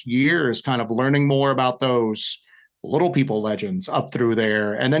past year, is kind of learning more about those little people legends up through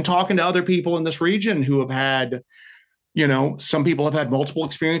there. And then talking to other people in this region who have had, some people have had multiple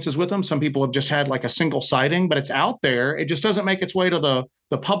experiences with them. Some people have just had like a single sighting, but it's out there. It just doesn't make its way to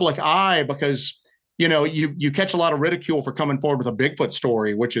the public eye because you catch a lot of ridicule for coming forward with a Bigfoot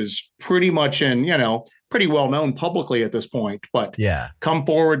story, which is pretty much pretty well known publicly at this point. But come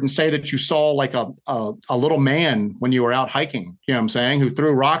forward and say that you saw like a little man when you were out hiking, what I'm saying, who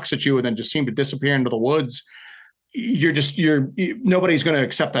threw rocks at you and then just seemed to disappear into the woods. Nobody's going to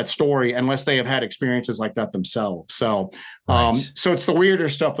accept that story unless they have had experiences like that themselves. So, so it's the weirder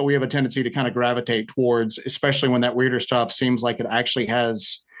stuff that we have a tendency to kind of gravitate towards, especially when that weirder stuff seems like it actually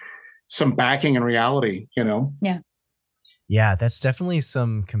has some backing in reality, Yeah, that's definitely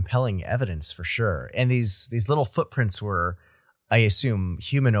some compelling evidence for sure. And these little footprints were, I assume,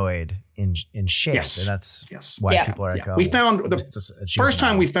 humanoid in shape. Yes. And that's why people are like, oh, we found the first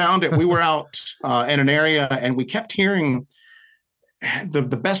time we found it, we were out in an area and we kept hearing the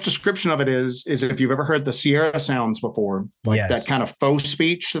best description of it is if you've ever heard the Sierra sounds before, like that kind of faux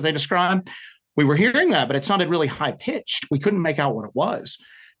speech that they describe. We were hearing that, but it sounded really high pitched. We couldn't make out what it was.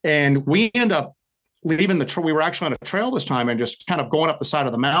 And we end up leaving we were actually on a trail this time and just kind of going up the side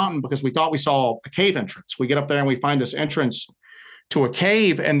of the mountain because we thought we saw a cave entrance. We get up there and we find this entrance to a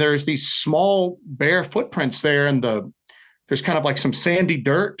cave and there's these small bare footprints there. And there's kind of like some sandy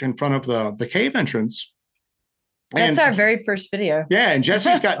dirt in front of the cave entrance. That's our very first video. Yeah. And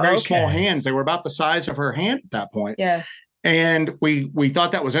Jessie's got very small hands. They were about the size of her hand at that point. Yeah. And we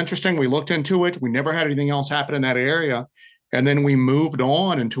thought that was interesting. We looked into it. We never had anything else happen in that area. And then we moved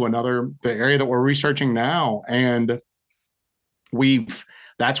on into the area that we're researching now. And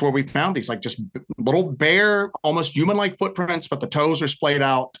that's where we found these like just little bare, almost human-like footprints, but the toes are splayed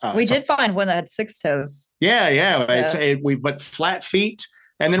out. We did find one that had 6 toes. Yeah. But flat feet.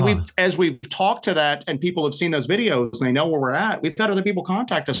 And then as we've talked to that and people have seen those videos and they know where we're at, we've had other people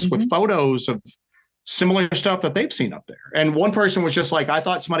contact us with photos of similar stuff that they've seen up there. And one person was just like, I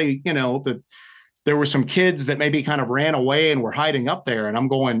thought somebody, that there were some kids that maybe kind of ran away and were hiding up there. And I'm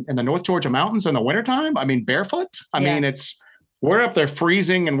going in the North Georgia mountains in the wintertime. I mean, barefoot. I mean, we're up there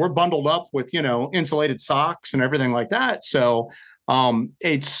freezing and we're bundled up with, insulated socks and everything like that. So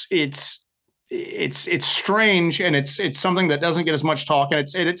it's strange. And it's something that doesn't get as much talk. And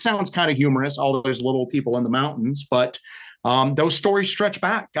it sounds kind of humorous, although there's little people in the mountains, but those stories stretch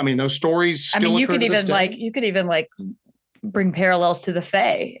back. I mean, those stories still you could even bring parallels to the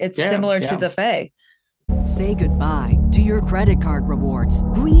Fae. It's similar to the Fae. Say goodbye to your credit card rewards.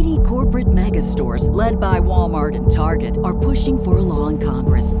 Greedy corporate mega stores, led by Walmart and Target, are pushing for a law in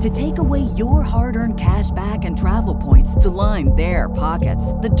Congress to take away your hard-earned cash back and travel points to line their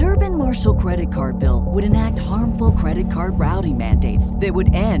pockets. The Durbin-Marshall credit card bill would enact harmful credit card routing mandates that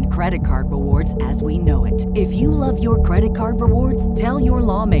would end credit card rewards as we know it. If you love your credit card rewards, tell your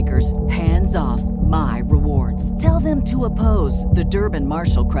lawmakers, hands off my rewards. Tell them to oppose the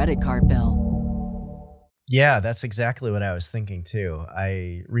Durbin-Marshall credit card bill. Yeah, that's exactly what I was thinking too.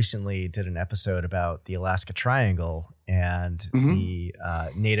 I recently did an episode about the Alaska Triangle, and the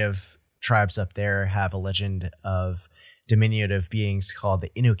native tribes up there have a legend of diminutive beings called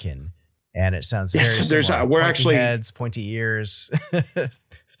the Inukin, and it sounds very similar. We're actually heads, pointy ears,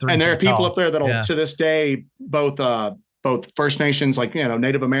 and there are people up there that'll to this day both First Nations, like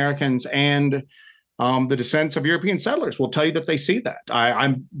Native Americans, and the descendants of European settlers will tell you that they see that.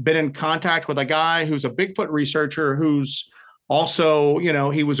 I've been in contact with a guy who's a Bigfoot researcher who's also,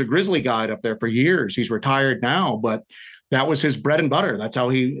 he was a grizzly guide up there for years. He's retired now, but that was his bread and butter. That's how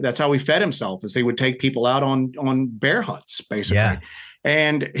he fed himself, is he would take people out on bear hunts, basically. Yeah.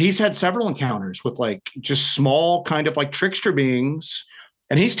 And he's had several encounters with like just small kind of like trickster beings,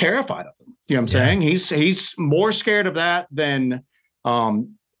 and he's terrified of them. You know what I'm saying? He's more scared of that than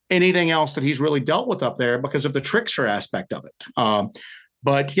anything else that he's really dealt with up there because of the trickster aspect of it.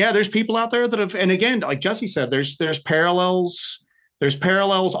 But yeah, there's people out there that have, and again, like Jesse said, there's parallels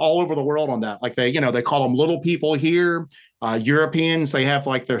all over the world on that. Like they call them little people here. Europeans, they have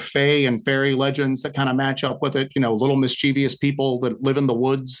like their fae and fairy legends that kind of match up with it. Little mischievous people that live in the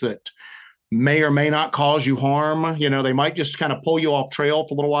woods that may or may not cause you harm. They might just kind of pull you off trail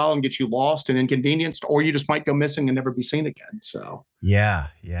for a little while and get you lost and inconvenienced, or you just might go missing and never be seen again. So yeah.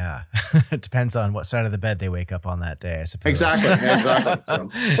 It depends on what side of the bed they wake up on that day, I suppose. Exactly. So.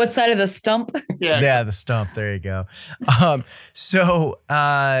 What side of the stump? Yeah, the stump. There you go. So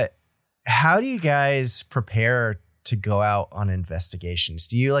how do you guys prepare to go out on investigations?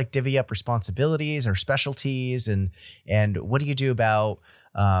 Do you like divvy up responsibilities or specialties, and what do you do about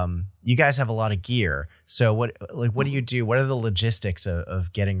you guys have a lot of gear, so what do you do? What are the logistics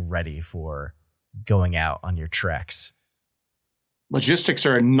of getting ready for going out on your treks? Logistics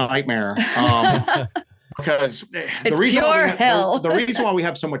are a nightmare, because the reason why we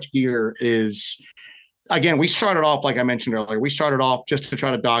have so much gear is, again, we started off, like I mentioned earlier, we started off just to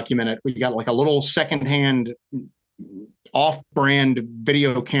try to document it. We got like a little secondhand off-brand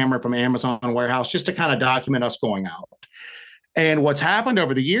video camera from Amazon warehouse just to kind of document us going out. And what's happened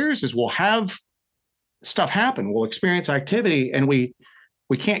over the years is we'll have stuff happen. We'll experience activity and we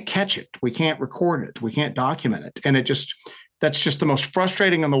can't catch it. We can't record it. We can't document it. And that's just the most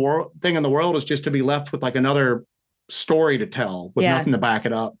frustrating thing in the world, is just to be left with like another story to tell with nothing to back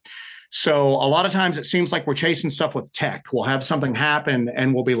it up. So a lot of times it seems like we're chasing stuff with tech. We'll have something happen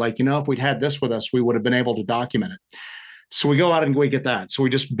and we'll be like, if we'd had this with us, we would have been able to document it. So we go out and we get that. So we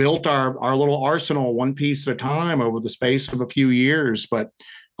just built our little arsenal one piece at a time over the space of a few years. But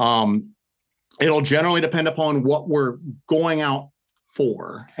it'll generally depend upon what we're going out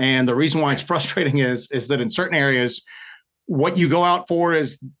for. And the reason why it's frustrating is that in certain areas, what you go out for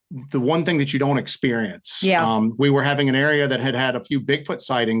is the one thing that you don't experience. Yeah. We were having an area that had a few Bigfoot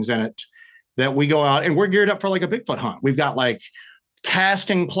sightings in it that we go out and we're geared up for like a Bigfoot hunt. We've got like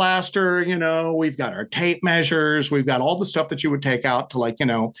casting plaster, we've got our tape measures, we've got all the stuff that you would take out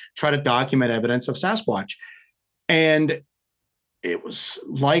to try to document evidence of Sasquatch. And it was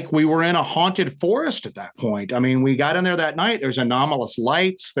like we were in a haunted forest at that point. I mean, we got in there that night, there's anomalous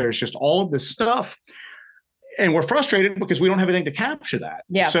lights, there's just all of this stuff. And we're frustrated because we don't have anything to capture that.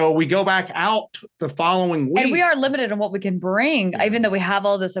 Yeah. So we go back out the following week. And we are limited on what we can bring. Yeah. Even though we have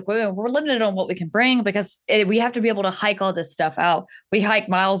all this equipment, we're limited on what we can bring because we have to be able to hike all this stuff out. We hike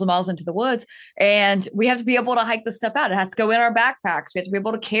miles and miles into the woods and we have to be able to hike this stuff out. It has to go in our backpacks. We have to be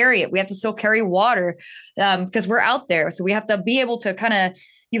able to carry it. We have to still carry water because we're out there. So we have to be able to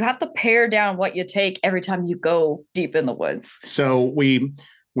you have to pare down what you take every time you go deep in the woods. So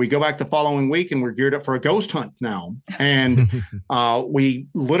we go back the following week and we're geared up for a ghost hunt now. And we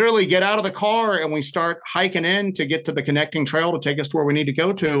literally get out of the car and we start hiking in to get to the connecting trail to take us to where we need to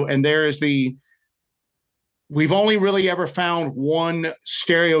go to. And we've only really ever found one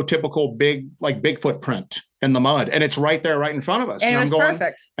stereotypical Bigfoot print in the mud. And it's right there, right in front of us. And it was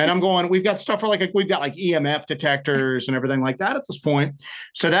perfect. And I'm going, we've got stuff for we've got EMF detectors and everything like that at this point.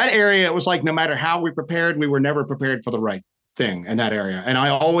 So that area, it was like, no matter how we prepared, we were never prepared for the right thing in that area. And I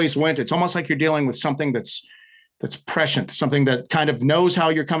always it's almost like you're dealing with something that's prescient, something that kind of knows how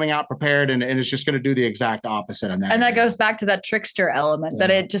you're coming out prepared and is just going to do the exact opposite in that. And that goes back to that trickster element,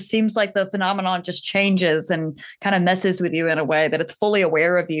 that it just seems like the phenomenon just changes and kind of messes with you in a way that it's fully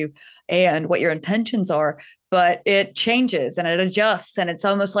aware of you and what your intentions are, but it changes and it adjusts and it's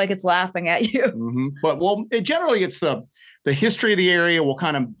almost like it's laughing at you. Mm-hmm. But generally it's the history of the area will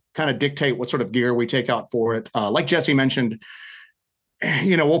kind of dictate what sort of gear we take out for it. Like Jesse mentioned,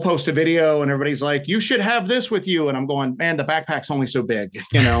 we'll post a video and everybody's like, you should have this with you. And I'm going, man, the backpack's only so big.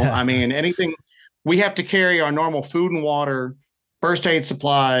 I mean, anything, we have to carry our normal food and water, first aid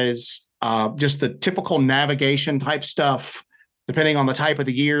supplies, just the typical navigation type stuff. Depending on the type of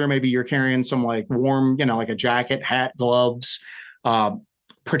the gear, maybe you're carrying some warm, like a jacket, hat, gloves,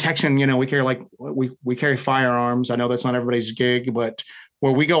 protection. We carry we carry firearms. I know that's not everybody's gig, but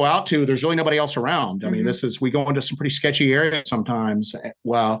where we go out to, there's really nobody else around. I mean, we go into some pretty sketchy areas sometimes,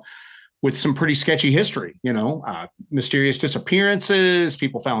 with some pretty sketchy history, mysterious disappearances,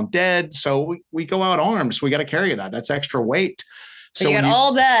 people found dead. So we go out armed. So we got to carry that. That's extra weight. So you got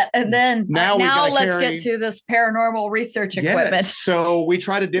all that. And then now let's get to this paranormal research equipment. Yes. So we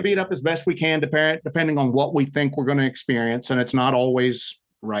try to divvy it up as best we can, depending on what we think we're going to experience. And it's not always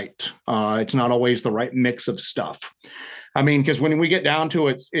right. It's not always the right mix of stuff. I mean, because when we get down to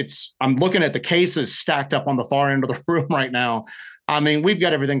it, I'm looking at the cases stacked up on the far end of the room right now. I mean, we've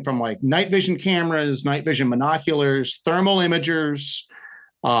got everything from night vision cameras, night vision binoculars, thermal imagers.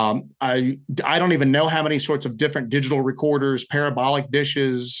 I don't even know how many sorts of different digital recorders, parabolic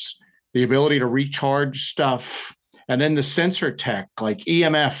dishes, the ability to recharge stuff, and then the sensor tech like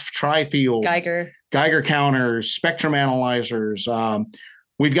EMF, tri-field, Geiger. Geiger counters, spectrum analyzers.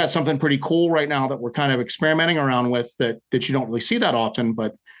 We've got something pretty cool right now that we're kind of experimenting around with that you don't really see that often,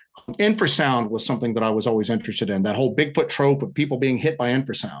 but infrasound was something that I was always interested in, that whole Bigfoot trope of people being hit by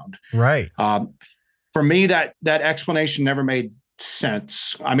infrasound. Right. For me, that explanation never made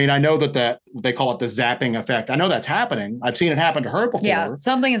sense. I mean, I know that they call it the zapping effect. I know that's happening. I've seen it happen to her before. Yeah,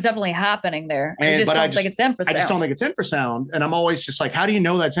 something is definitely happening there. I just don't think it's infrasound. I just don't think it's infrasound. And I'm always just like, how do you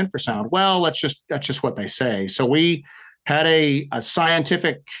know that's infrasound? Well, that's just what they say. So we had a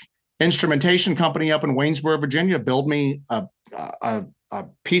scientific instrumentation company up in Waynesboro, Virginia, build me a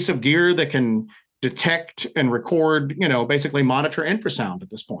piece of gear that can detect and record, basically monitor infrasound at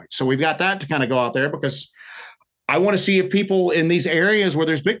this point. So we've got that to kind of go out there because I want to see if people in these areas where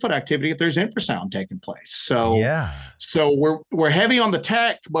there's Bigfoot activity, if there's infrasound taking place. So, yeah. So we're heavy on the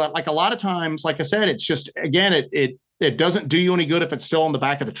tech, but like a lot of times, like I said, it's just, again, it doesn't do you any good if it's still in the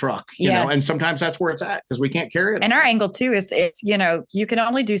back of the truck, you know, and sometimes that's where it's at because we can't carry it. And our angle too is it's, you can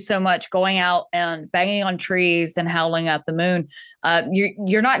only do so much going out and banging on trees and howling at the moon.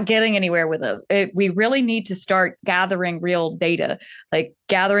 You're not getting anywhere with it. We really need to start gathering real data, like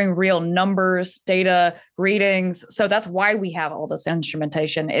gathering real numbers, data, readings. So that's why we have all this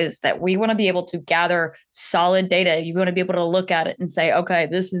instrumentation, is that we want to be able to gather solid data. You want to be able to look at it and say, okay,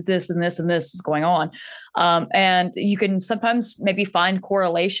 this is this and this and this is going on. And you can sometimes maybe find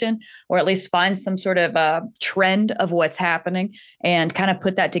correlation, or at least find some sort of trend of what's happening and kind of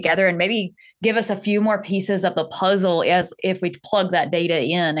put that together and maybe give us a few more pieces of the puzzle as if we plug that data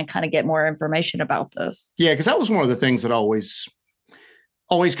in and kind of get more information about this. Yeah, because that was one of the things that always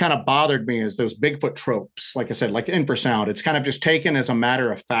kind of bothered me, is those Bigfoot tropes. Like I said, like infrasound, it's kind of just taken as a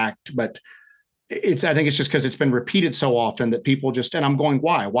matter of fact, but I think it's just because it's been repeated so often that people just, and I'm going,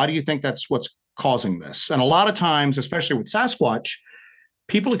 why? Why do you think that's what's causing this? And a lot of times, especially with Sasquatch,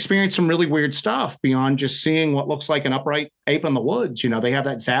 people experience some really weird stuff beyond just seeing what looks like an upright ape in the woods. They have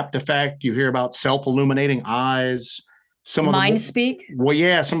that zapped effect. You hear about self-illuminating eyes. Mind speak. Well,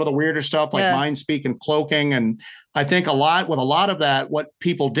 yeah, some of the weirder stuff like mind speak and cloaking. And I think a lot of that, what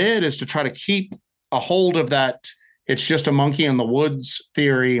people did is to try to keep a hold of that it's just a monkey in the woods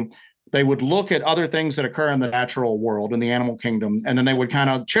theory. They would look at other things that occur in the natural world, in the animal kingdom, and then they would kind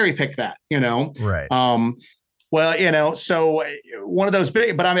of cherry pick that, Right. Well, so one of those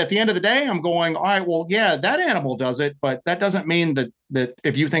big, but at the end of the day, I'm going, all right, well, yeah, that animal does it, but that doesn't mean that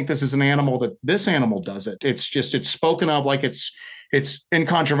if you think this is an animal, that this animal does it. It's spoken of like it's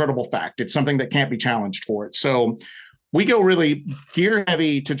incontrovertible fact. It's something that can't be challenged for it. So we go really gear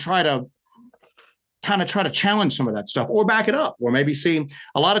heavy to try to challenge some of that stuff or back it up, or maybe see.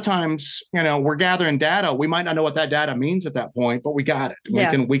 A lot of times, we're gathering data. We might not know what that data means at that point, but we got it.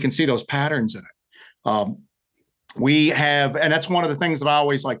 Yeah. We can see those patterns in it. We have, and that's one of the things that I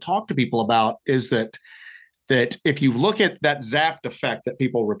always talk to people about, is that if you look at that zapped effect that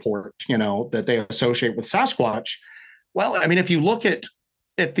people report, that they associate with Sasquatch, well, if you look at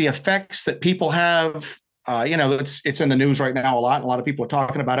the effects that people have, it's in the news right now a lot, and a lot of people are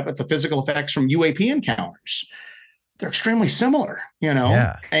talking about it, but the physical effects from UAP encounters, they're extremely similar,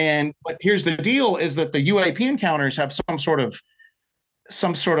 Yeah. But here's the deal, is that the UAP encounters have some sort of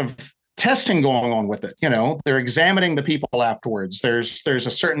testing going on with it. They're examining the people afterwards. There's a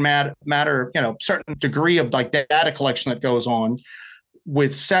certain matter, certain degree of data collection that goes on.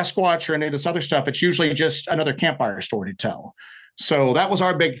 With Sasquatch or any of this other stuff, it's usually just another campfire story to tell. So that was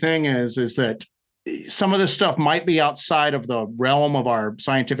our big thing, is that some of this stuff might be outside of the realm of our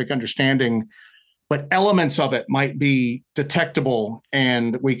scientific understanding, but elements of it might be detectable.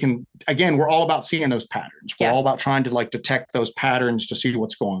 And we can, again, we're all about seeing those patterns. We're all about trying to detect those patterns to see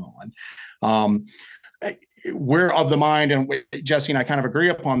what's going on. We're of the mind, and Jesse and I kind of agree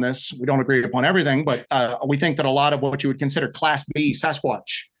upon this. We don't agree upon everything, but we think that a lot of what you would consider Class B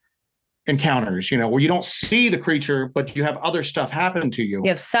Sasquatch encounters, where you don't see the creature, but you have other stuff happen to you. You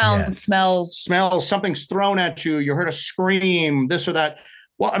have sound, smells, something's thrown at you. You heard a scream, this or that.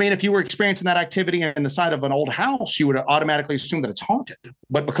 Well, if you were experiencing that activity in the side of an old house, you would automatically assume that it's haunted.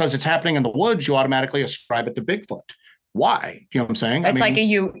 But because it's happening in the woods, you automatically ascribe it to Bigfoot. Why? You know what I'm saying? It's like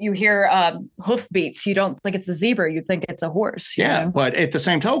you hear hoofbeats. You don't think it's a zebra. You think it's a horse. Yeah, but at the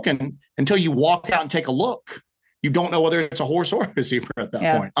same token, until you walk out and take a look, you don't know whether it's a horse or a zebra at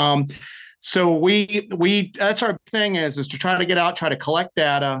that point. So we that's our thing, is to try to get out, try to collect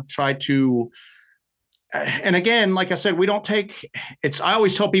data, try to. And again, like I said, we don't take I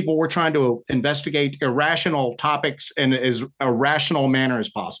always tell people we're trying to investigate irrational topics in as a rational manner as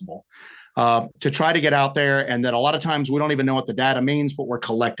possible, to try to get out there. And that a lot of times we don't even know what the data means, but we're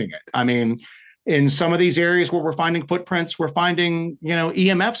collecting it. In some of these areas where we're finding footprints, we're finding,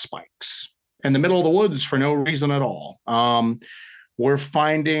 EMF spikes. in the middle of the woods for no reason at all. We're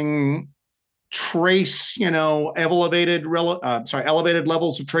finding elevated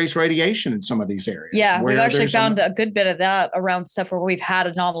levels of trace radiation in some of these areas. Yeah, we've actually found a good bit of that around stuff where we've had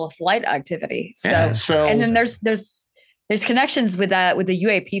anomalous light activity. And then there's connections with that, with the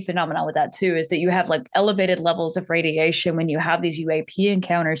UAP phenomenon with that too, is that you have like elevated levels of radiation when you have these UAP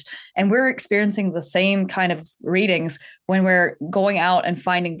encounters, and we're experiencing the same kind of readings when we're going out and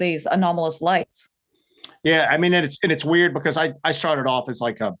finding these anomalous lights. Yeah, I mean, it's weird because I started off as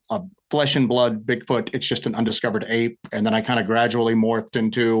like a flesh and blood Bigfoot. It's just an undiscovered ape, and then I kind of gradually morphed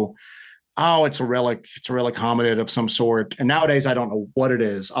into, it's a relic. It's a relic hominid of some sort. And nowadays, I don't know what it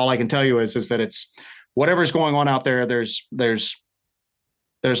is. All I can tell you is that it's whatever's going on out there. There's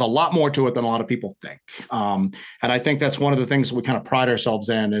a lot more to it than a lot of people think. And I think that's one of the things that we kind of pride ourselves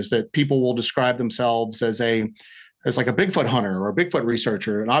in, is that people will describe themselves as like a Bigfoot hunter or a Bigfoot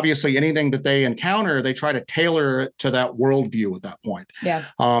researcher. And obviously anything that they encounter, they try to tailor it to that worldview at that point. Yeah.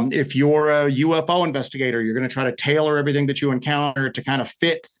 If you're a UFO investigator, you're going to try to tailor everything that you encounter to kind of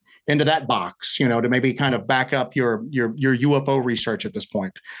fit into that box, to maybe kind of back up your UFO research at this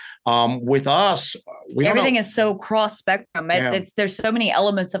point. With us, everything is so cross spectrum. There's so many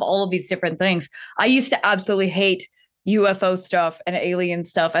elements of all of these different things. I used to absolutely hate UFO stuff and alien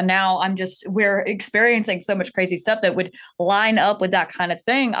stuff, and now we're experiencing so much crazy stuff that would line up with that kind of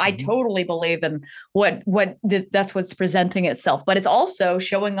thing. I totally believe in that's what's presenting itself, but it's also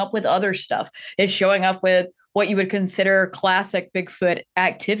showing up with other stuff. It's showing up with what you would consider classic Bigfoot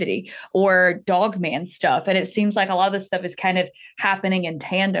activity or Dogman stuff. And it seems like a lot of this stuff is kind of happening in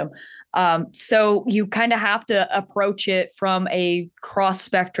tandem. So you kind of have to approach it from a cross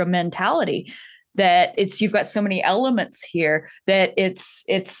spectrum mentality, that you've got so many elements here that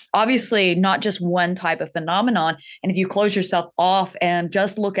it's obviously not just one type of phenomenon. And if you close yourself off and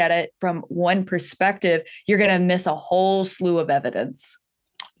just look at it from one perspective, you're going to miss a whole slew of evidence.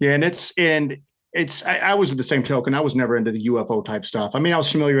 Yeah. I was at the same token. I was never into the UFO type stuff. I mean, I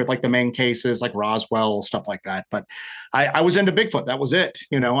was familiar with like the main cases, like Roswell, stuff like that, but I was into Bigfoot. That was it.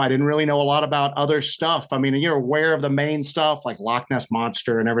 I didn't really know a lot about other stuff. I mean, you're aware of the main stuff like Loch Ness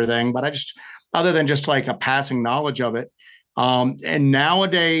Monster and everything, but other than just like a passing knowledge of it. And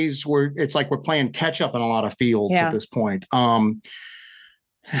nowadays it's like we're playing catch up in a lot of fields at this point.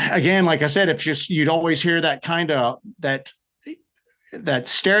 Again, like I said, you'd always hear that kind of, that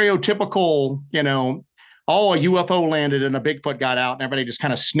stereotypical, a UFO landed and a Bigfoot got out, and everybody just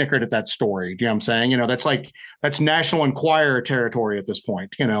kind of snickered at that story. Do you know what I'm saying? That's National Enquirer territory at this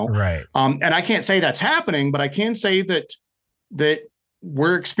point, Right. And I can't say that's happening, but I can say that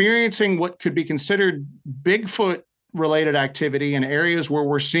we're experiencing what could be considered Bigfoot related activity in areas where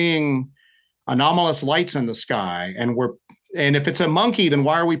we're seeing anomalous lights in the sky. And if it's a monkey, then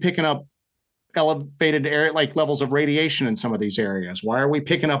why are we picking up elevated levels of radiation in some of these areas? Why are we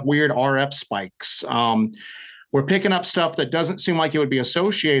picking up weird RF spikes? We're picking up stuff that doesn't seem like it would be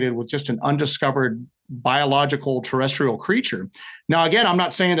associated with just an undiscovered biological terrestrial creature. Now, again, I'm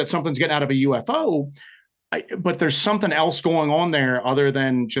not saying that something's getting out of a UFO, but there's something else going on there other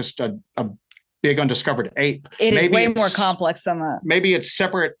than just a big undiscovered ape. It is way more complex than that. Maybe it's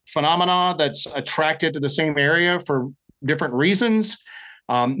separate phenomena that's attracted to the same area for different reasons.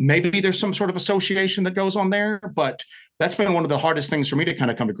 Maybe there's some sort of association that goes on there, but that's been one of the hardest things for me to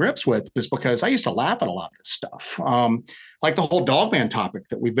kind of come to grips with, is because I used to laugh at a lot of this stuff. Like the whole Dogman topic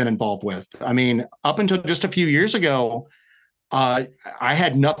that we've been involved with. I mean, up until just a few years ago, I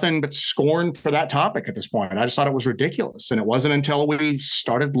had nothing but scorn for that topic at this point. I just thought it was ridiculous. And it wasn't until we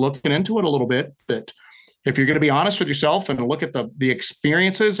started looking into it a little bit that, if you're going to be honest with yourself and look at the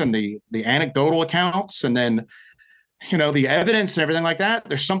experiences and the anecdotal accounts, and then the evidence and everything like that,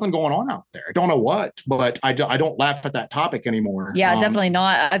 there's something going on out there. I don't know what, but I don't laugh at that topic anymore. Yeah, definitely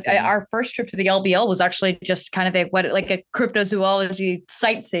not. Our first trip to the LBL was actually just kind of a cryptozoology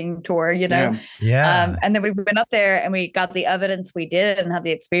sightseeing tour, Yeah. And then we went up there and we got the evidence we did and had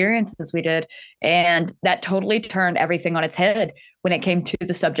the experiences we did. And that totally turned everything on its head when it came to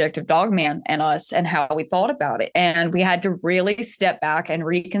the subject of Dogman and us and how we thought about it. And we had to really step back and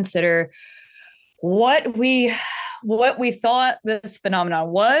reconsider what we thought this phenomenon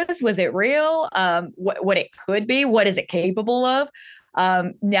was it real? What it could be? What is it capable of?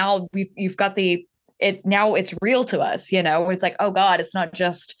 Now you've got now it's real to us, where it's like, oh God, it's not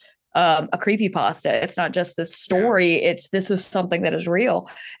just a creepypasta. It's not just this story. This is something that is real.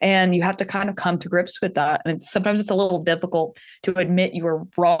 And you have to kind of come to grips with that. And sometimes it's a little difficult to admit you were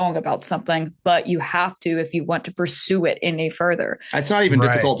wrong about something, but you have to if you want to pursue it any further. It's not even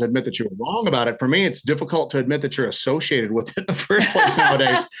difficult to admit that you were wrong about it. For me, it's difficult to admit that you're associated with it in the first place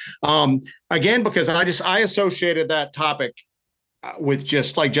nowadays. Again, because I associated that topic with,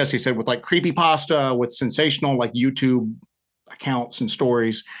 just like Jesse said, with like creepypasta, with sensational like YouTube accounts and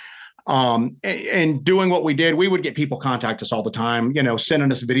stories. And doing what we did, we would get people contact us all the time,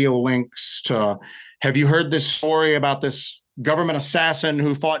 sending us video links to, have you heard this story about this government assassin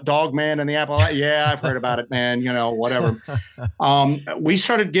who fought Dogman in the Appalachia? Yeah, I've heard about it, man, whatever. We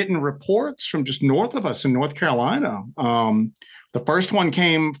started getting reports from just north of us in North Carolina. The first one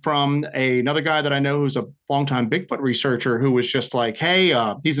came from another guy that I know who's a longtime Bigfoot researcher, who was just like, hey,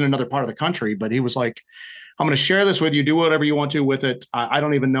 he's in another part of the country, but he was like, I'm going to share this with you. Do whatever you want to with it. I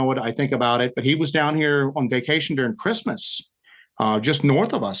don't even know what I think about it, but he was down here on vacation during Christmas, just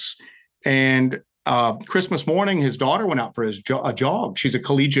north of us. And Christmas morning, his daughter went out for a jog. She's a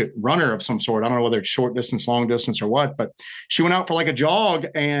collegiate runner of some sort. I don't know whether it's short distance, long distance, or what, but she went out for like a jog,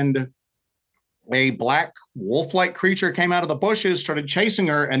 and a black wolf-like creature came out of the bushes, started chasing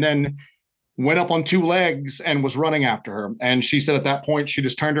her, and then went up on two legs and was running after her. And she said at that point, she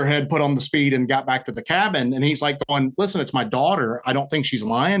just turned her head, put on the speed, and got back to the cabin. And he's like going, listen, it's my daughter. I don't think she's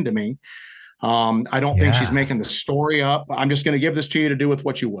lying to me. I don't think she's making the story up. I'm just going to give this to you to do with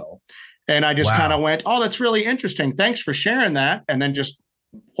what you will. And I just kind of went, oh, that's really interesting. Thanks for sharing that. And then just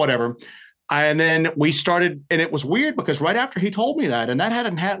whatever. And then we started, and it was weird because right after he told me that, and that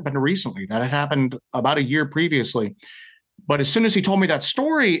hadn't happened recently, that had happened about a year previously. But as soon as he told me that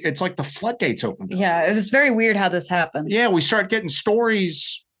story, it's like the floodgates opened up. Yeah, it was very weird how this happened. Yeah, we start getting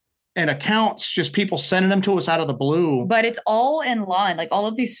stories and accounts, just people sending them to us out of the blue. But it's all in line. Like all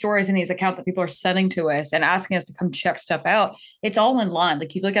of these stories and these accounts that people are sending to us and asking us to come check stuff out, it's all in line.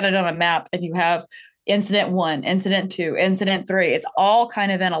 Like you look at it on a map and you have incident 1, incident 2, incident 3. It's all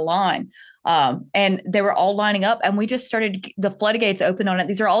kind of in a line. And they were all lining up, and we just started, the floodgates open on it.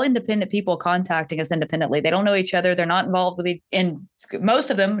 These are all independent people contacting us independently. They don't know each other. They're not involved with most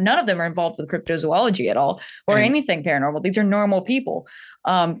of them, none of them are involved with cryptozoology at all or anything paranormal. These are normal people.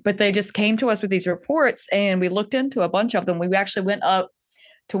 But they just came to us with these reports, and we looked into a bunch of them. We actually went up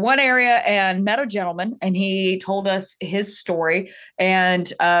to one area and met a gentleman, and he told us his story.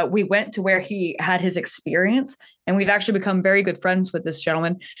 And we went to where he had his experience, and we've actually become very good friends with this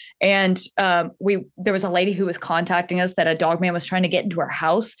gentleman. And there was a lady who was contacting us that a dog man was trying to get into her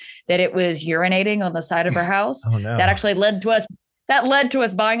house, that it was urinating on the side of her house. Oh, no. That actually led to us. That led to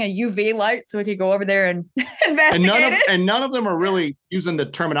us buying a UV light so we could go over there and investigate it. And none of them are really using the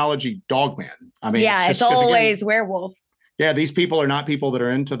terminology dogman. I mean, it's always werewolf. Yeah, these people are not people that are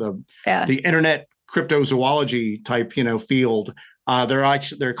into the internet cryptozoology type, field.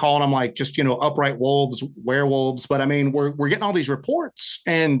 They're calling them like just, upright wolves, werewolves. But I mean, we're getting all these reports,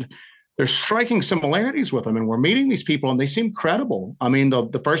 and there's striking similarities with them. And we're meeting these people, and they seem credible. I mean,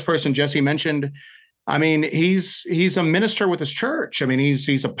 the first person Jesse mentioned, I mean, he's a minister with his church. I mean,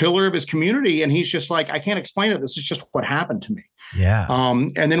 he's a pillar of his community, and he's just like, I can't explain it. This is just what happened to me. Yeah.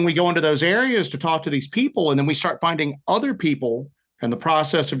 And then we go into those areas to talk to these people, and then we start finding other people in the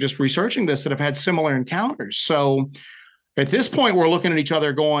process of just researching this that have had similar encounters. So at this point, we're looking at each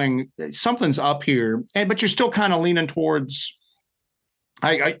other going, something's up here. But you're still kind of leaning towards,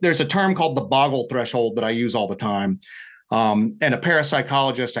 there's a term called the boggle threshold that I use all the time. And a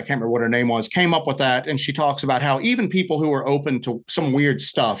parapsychologist, I can't remember what her name was, came up with that. And she talks about how even people who are open to some weird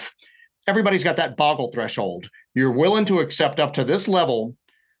stuff, everybody's got that boggle threshold. You're willing to accept up to this level,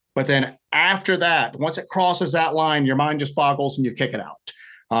 but then after that, once it crosses that line, your mind just boggles and you kick it out.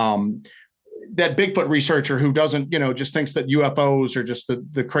 That Bigfoot researcher who doesn't, just thinks that UFOs are just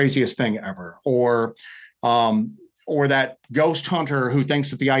the craziest thing ever, or that ghost hunter who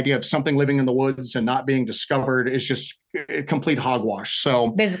thinks that the idea of something living in the woods and not being discovered is just a complete hogwash. So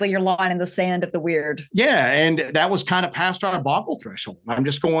basically you're lying in the sand of the weird. Yeah. And that was kind of past our boggle threshold. I'm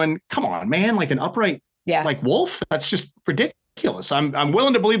just going, come on, man, like an upright, like wolf. That's just ridiculous. I'm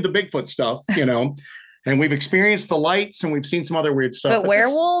willing to believe the Bigfoot stuff, and we've experienced the lights and we've seen some other weird stuff. But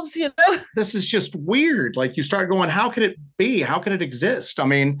werewolves, this is just weird. Like you start going, how could it be? How could it exist? I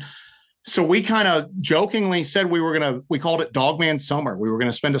mean, so we kind of jokingly said we called it Dogman Summer. We were going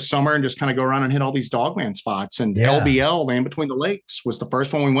to spend a summer and just kind of go around and hit all these Dogman spots. And LBL, Land Between the Lakes, was the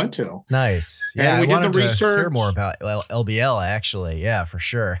first one we went to. Nice. Yeah, and we did the research. To hear more about LBL, actually. Yeah, for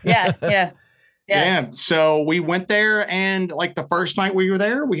sure. Yeah. So we went there, and like the first night we were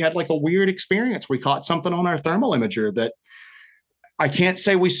there, we had like a weird experience. We caught something on our thermal imager that I can't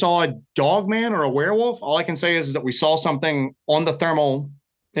say we saw a dog man or a werewolf. All I can say is that we saw something on the thermal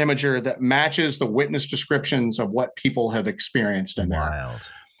imager that matches the witness descriptions of what people have experienced in there.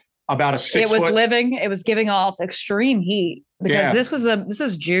 About a 6 foot. It was living. It was giving off extreme heat because this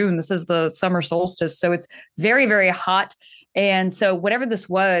is June. This is the summer solstice. So it's very, very hot. And so whatever this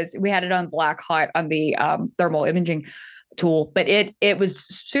was, we had it on black hot on the thermal imaging tool, but it was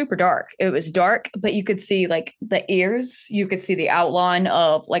super dark. It was dark, but you could see like the ears, you could see the outline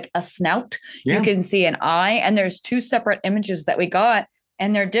of like a snout, you can see an eye, and there's 2 separate images that we got,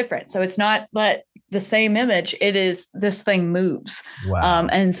 and they're different. So it's not but the same image. It is this thing moves. Wow.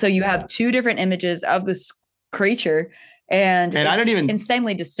 And so you have 2 different images of this creature, and it's I don't even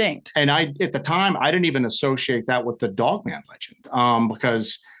insanely distinct. And at the time, I didn't even associate that with the Dogman legend,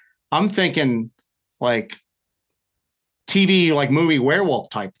 because I'm thinking like TV, like movie werewolf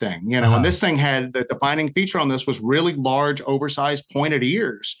type thing, and this thing had the defining feature on this was really large, oversized, pointed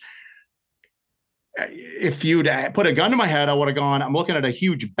ears. If you'd put a gun to my head, I would have gone, I'm looking at a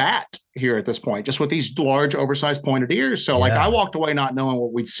huge bat here at this point, just with these large, oversized, pointed ears. So like I walked away not knowing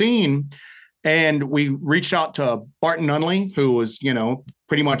what we'd seen. And we reached out to Barton Nunley, who was,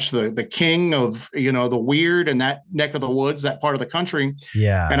 pretty much the king of, the weird in that neck of the woods, that part of the country.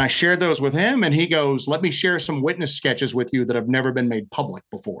 Yeah. And I shared those with him, and he goes, let me share some witness sketches with you that have never been made public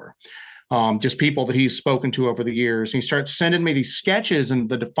before. Just people that he's spoken to over the years. And he starts sending me these sketches, and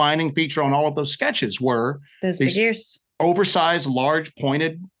the defining feature on all of those sketches were those big ears, oversized, large,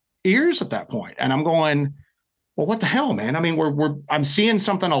 pointed ears at that point. And I'm going, well, what the hell, man? I mean, I'm seeing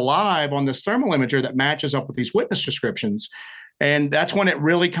something alive on this thermal imager that matches up with these witness descriptions. And that's when it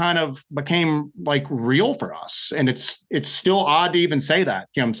really kind of became like real for us. And it's still odd to even say that,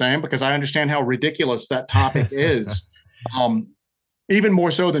 you know what I'm saying? Because I understand how ridiculous that topic is. Even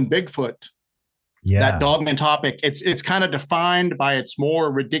more so than Bigfoot. That Dogman topic, it's kind of defined by its more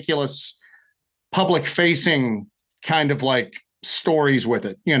ridiculous public facing kind of like stories with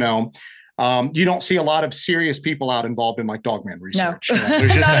it, You don't see a lot of serious people out involved in like Dogman research.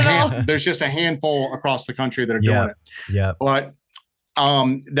 No. There's just a handful across the country that are doing it. Yeah. But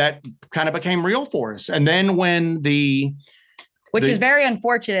that kind of became real for us. And then when which is very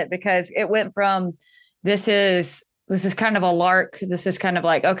unfortunate, because it went from this is kind of a lark. This is kind of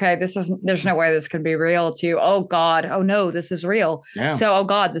like, okay, there's no way this can be real, to, oh God, oh no, this is real. Yeah. So, oh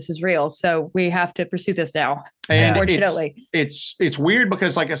God, this is real. So we have to pursue this now. And unfortunately, it's weird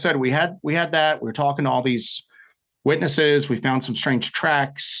because, like I said, we had that. We were talking to all these witnesses. We found some strange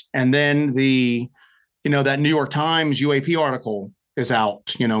tracks, and then that New York Times UAP article is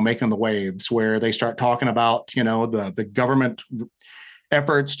out, making the waves, where they start talking about, the government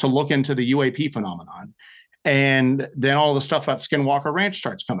efforts to look into the UAP phenomenon. And then all the stuff about Skinwalker Ranch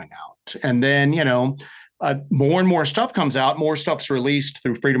starts coming out. And then, more and more stuff comes out. More stuff's released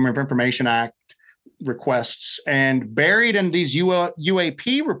through Freedom of Information Act requests. And buried in these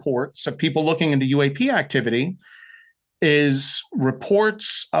UAP reports of people looking into UAP activity is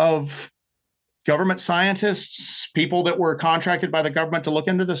reports of government scientists, people that were contracted by the government to look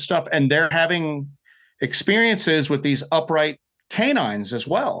into this stuff. And they're having experiences with these upright canines as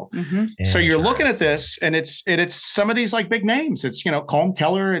well. Mm-hmm. So you're looking at this, and it's some of these like big names. It's Colm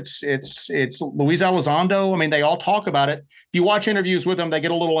Keller, it's Luis Elizondo. I mean, they all talk about it. If you watch interviews with them, they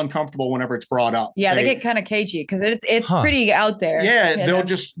get a little uncomfortable whenever it's brought up. Yeah, they get kind of cagey because it's pretty out there. Yeah,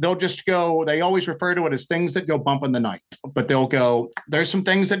 they'll just go. They always refer to it as things that go bump in the night, but they'll go, there's some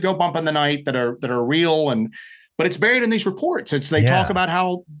things that go bump in the night that are real, but it's buried in these reports. They talk about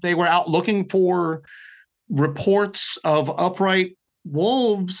how they were out looking for reports of upright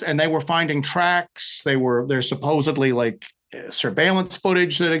wolves, and they were finding tracks. There's supposedly like surveillance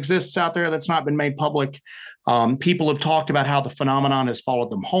footage that exists out there that's not been made public. People have talked about how the phenomenon has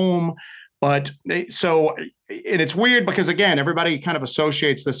followed them home, and it's weird because, again, everybody kind of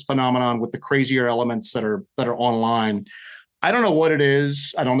associates this phenomenon with the crazier elements that are online. I don't know what it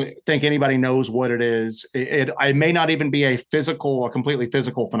is. I don't think anybody knows what it is. It may not even be a completely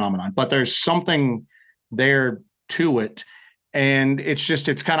physical phenomenon, but there's something there to it. And it's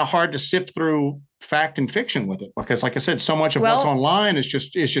kind of hard to sift through fact and fiction with it, because, like I said, so much of what's online is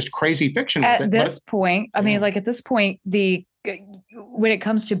just crazy fiction. At this point, when it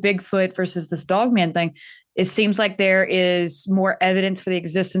comes to Bigfoot versus this Dogman thing, it seems like there is more evidence for the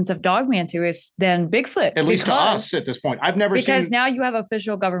existence of Dogman to us than Bigfoot. At least to us at this point. I've never seen. Because now you have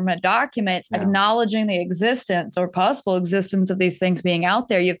official government documents acknowledging the existence or possible existence of these things being out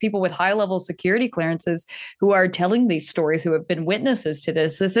there. You have people with high level security clearances who are telling these stories, who have been witnesses to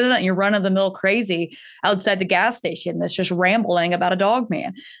this. This isn't your run of the mill crazy outside the gas station that's just rambling about a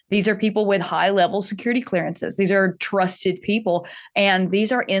Dogman. These are people with high level security clearances. These are trusted people, and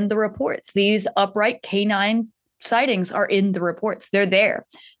these are in the reports. These upright canine sightings are in the reports. They're there.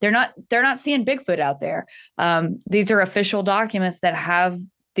 They're not seeing Bigfoot out there. These are official documents that have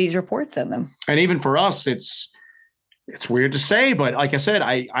these reports in them. And even for us, it's weird to say, but like I said,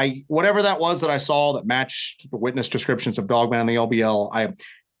 I whatever that was that I saw that matched the witness descriptions of Dogman and the LBL,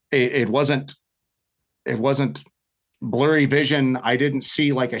 it wasn't blurry vision. I didn't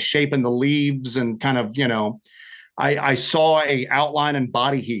see like a shape in the leaves and kind of, I saw a outline and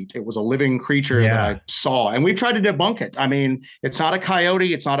body heat. It was a living creature that I saw, and we tried to debunk it. I mean, it's not a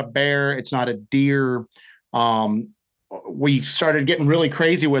coyote. It's not a bear. It's not a deer. We started getting really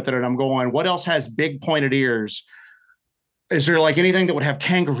crazy with it, and I'm going, what else has big pointed ears? Is there like anything that would have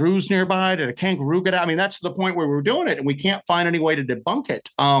kangaroos nearby? Did a kangaroo get out? I mean, that's the point where we're doing it, and we can't find any way to debunk it.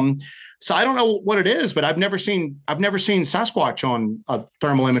 So I don't know what it is, but I've never seen Sasquatch on a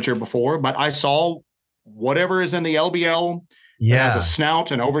thermal imager before, but I saw whatever is in the LBL. It has a snout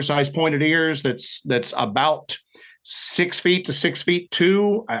and oversized pointed ears that's about 6 feet to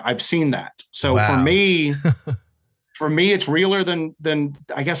 6'2". I've seen that. So for me, it's realer than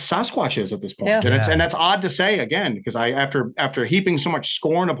I guess Sasquatch is at this point. And that's odd to say again, because after heaping so much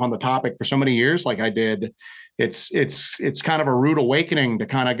scorn upon the topic for so many years, like I did, it's kind of a rude awakening to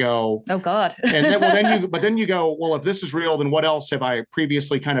kind of go, oh God. And then you go, well, if this is real, then what else have I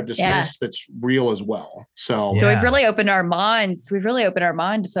previously kind of dismissed that's real as well? So we've really opened our minds. We've really opened our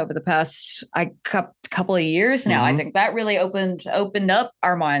minds over the past couple of years now. I think that really opened up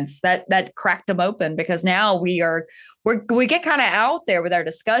our minds. That cracked them open, because now we get kind of out there with our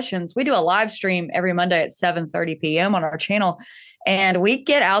discussions. We do a live stream every Monday at 7:30 p.m. on our channel. And we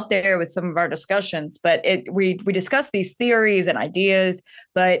get out there with some of our discussions, but we discuss these theories and ideas.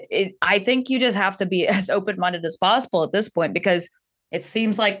 But I think you just have to be as open-minded as possible at this point, because it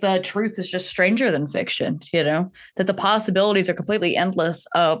seems like the truth is just stranger than fiction, that the possibilities are completely endless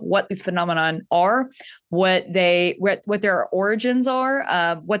of what these phenomenon are, what their origins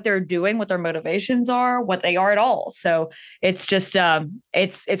are, what they're doing, what their motivations are, what they are at all. So it's just,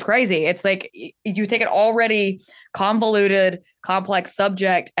 it's crazy. It's like you take an already convoluted, complex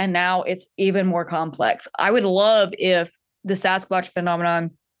subject, and now it's even more complex. I would love if the Sasquatch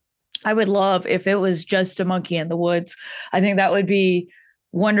phenomenon, I would love if it was just a monkey in the woods. I think that would be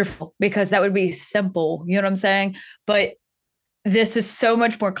wonderful, because that would be simple. You know what I'm saying? But this is so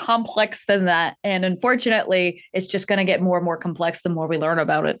much more complex than that. And unfortunately, it's just going to get more and more complex the more we learn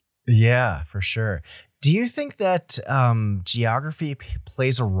about it. Yeah, for sure. Do you think that geography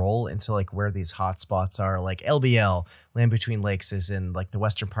plays a role into like where these hotspots are? Like LBL, Land Between Lakes, is in like the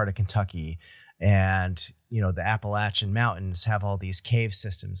western part of Kentucky. And, the Appalachian Mountains have all these cave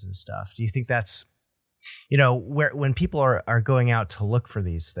systems and stuff. Do you think that's, when people are going out to look for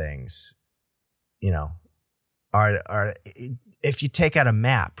these things, are if you take out a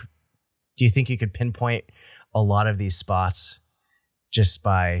map, do you think you could pinpoint a lot of these spots just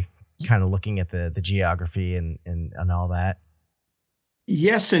by kind of looking at the geography and all that?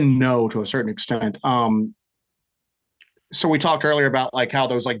 Yes and no, to a certain extent. So we talked earlier about like how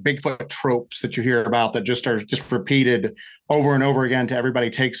those like Bigfoot tropes that you hear about that just are just repeated over and over again to everybody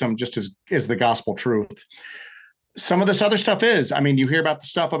takes them just as the gospel truth. Some of this other stuff is, you hear about the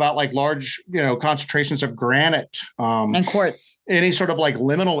stuff about like large, concentrations of granite and quartz, any sort of like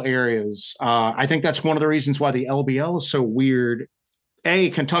liminal areas. I think that's one of the reasons why the LBL is so weird.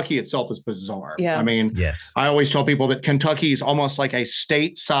 Kentucky itself is bizarre. Yeah. Yes. I always tell people that Kentucky is almost like a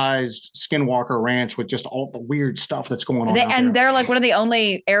state-sized Skinwalker Ranch with just all the weird stuff that's going on. And they're like one of the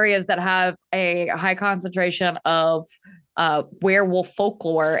only areas that have a high concentration of werewolf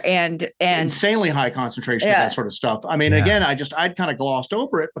folklore and insanely high concentration of that sort of stuff. Again, I'd kind of glossed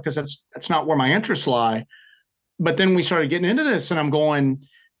over it because that's not where my interests lie. But then we started getting into this, and I'm going,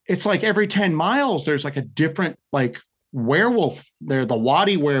 it's like every 10 miles there's like a different like werewolf. They're the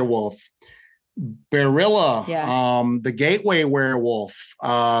Wadi werewolf, Barilla, the Gateway werewolf,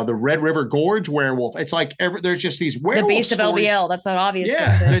 the Red River Gorge werewolf. It's like there's just these werewolf the beast stories, of LBL. That's not obvious.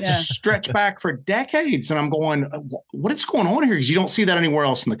 That stretch back for decades. And I'm going, what is going on here? Because you don't see that anywhere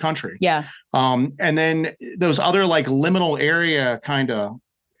else in the country. Yeah. And then those other like liminal area kind of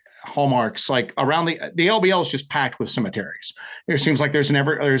hallmarks, like around the LBL is just packed with cemeteries. It seems like there's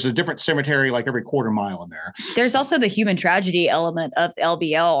a different cemetery like every quarter mile in there. There's also the human tragedy element of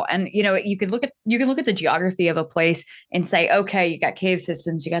LBL, and you can look at the geography of a place and say, okay, you got cave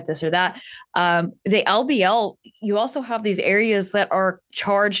systems, you got this or that. The LBL, you also have these areas that are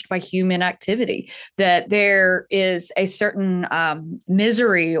charged by human activity. That there is a certain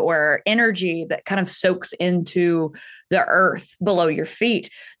misery or energy that kind of soaks into the earth below your feet.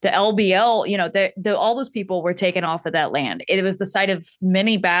 The LBL, all those people were taken off of that land. It was the site of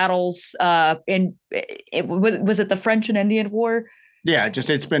many battles. Was it the French and Indian War? Yeah,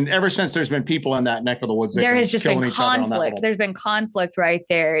 it's been ever since there's been people in that neck of the woods. There has just been conflict. There's been conflict right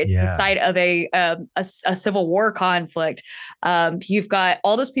there. It's the site of a Civil War conflict. You've got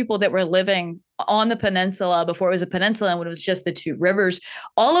all those people that were living on the peninsula before it was a peninsula and when it was just the two rivers.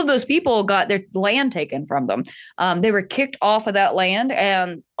 All of those people got their land taken from them. They were kicked off of that land,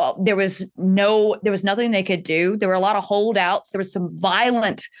 and there was nothing they could do. There were a lot of holdouts. There was some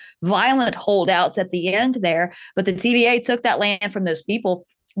violent holdouts at the end there, but the TVA took that land from those people.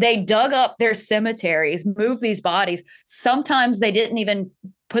 They dug up their cemeteries, moved these bodies. Sometimes they didn't even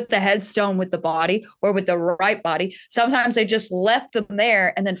put the headstone with the body or with the right body. Sometimes they just left them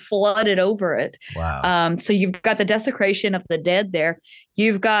there and then flooded over it. Wow. So you've got the desecration of the dead there.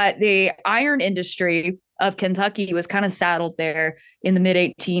 You've got the iron industry of Kentucky was kind of saddled there in the mid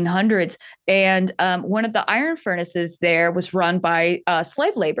 1800s. And one of the iron furnaces there was run by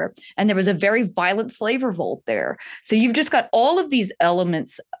slave labor. And there was a very violent slave revolt there. So you've just got all of these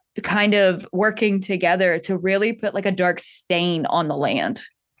elements kind of working together to really put like a dark stain on the land.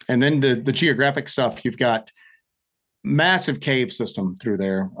 And then the geographic stuff, you've got massive cave system through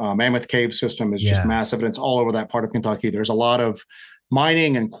there. Mammoth Cave system is just massive, and it's all over that part of Kentucky. There's a lot of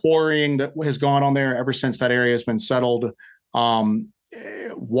mining and quarrying that has gone on there ever since that area has been settled.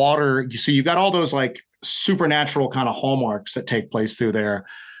 Water, you've got all those like supernatural kind of hallmarks that take place through there.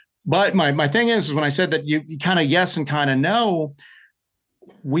 But my thing is when I said that you kind of yes and kind of no,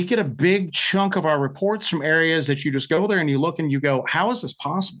 we get a big chunk of our reports from areas that you just go there and you look and you go, how is this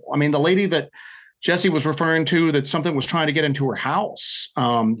possible? I mean, the lady that Jesse was referring to, that something was trying to get into her house.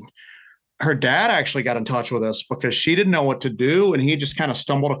 Her dad actually got in touch with us because she didn't know what to do. And he just kind of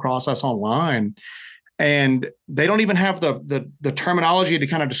stumbled across us online. And they don't even have the terminology to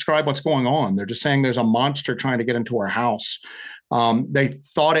kind of describe what's going on. They're just saying there's a monster trying to get into our house. They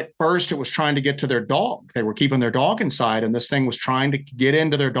thought at first it was trying to get to their dog. They were keeping their dog inside, and this thing was trying to get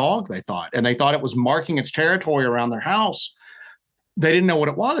into their dog, they thought. And they thought it was marking its territory around their house. They didn't know what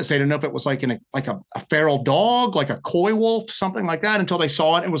it was. They didn't know if it was like a feral dog, like a coy wolf, something like that, until they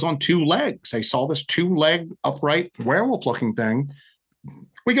saw it. It was on two legs. They saw this two-leg upright werewolf-looking thing.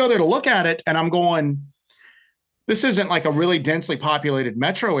 We go there to look at it, and I'm going, this isn't like a really densely populated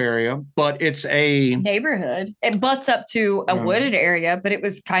metro area, but it's a neighborhood. It butts up to a wooded area, but it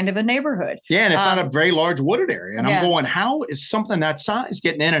was kind of a neighborhood. Yeah, and it's not a very large wooded area. And I'm going, how is something that size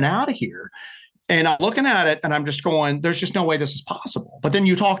getting in and out of here? And I'm looking at it and I'm just going, there's just no way this is possible. But then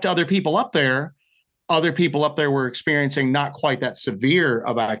you talk to other people up there. Other people up there were experiencing not quite that severe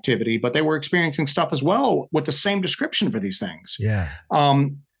of activity, but they were experiencing stuff as well with the same description for these things. Yeah.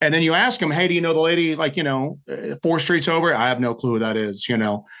 And then you ask them, hey, do you know the lady, 4 streets over? I have no clue who that is,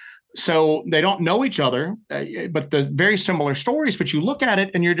 So they don't know each other, but the very similar stories. But you look at it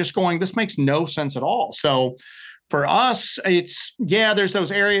and you're just going, this makes no sense at all. So for us, it's, there's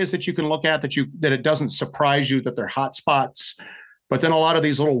those areas that you can look at that it doesn't surprise you that they're hot spots. But then a lot of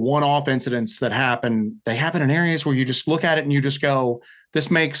these little one-off incidents that happen, they happen in areas where you just look at it and you just go,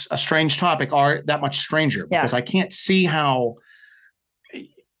 this makes a strange topic art that much stranger, because I can't see how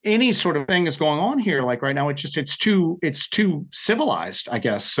any sort of thing is going on here. Like right now, it's too civilized, I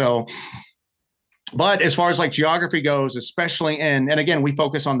guess. So, but as far as like geography goes, especially and again, we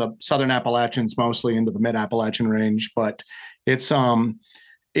focus on the Southern Appalachians, mostly into the mid Appalachian range, but it's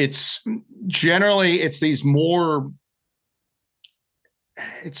generally, it's these more,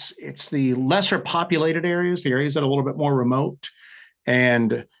 it's the lesser populated areas, the areas that are a little bit more remote.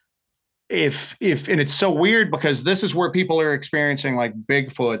 And if and it's so weird because this is where people are experiencing like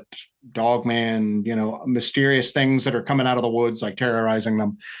Bigfoot, Dogman, mysterious things that are coming out of the woods, like terrorizing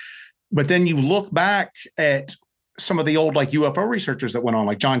them. But then you look back at some of the old like UFO researchers that went on,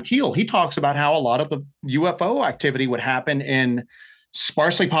 like John Keel. He talks about how a lot of the UFO activity would happen in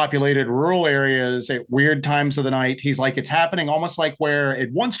sparsely populated rural areas at weird times of the night. He's like, it's happening almost like where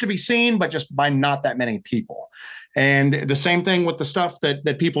it wants to be seen, but just by not that many people. And the same thing with the stuff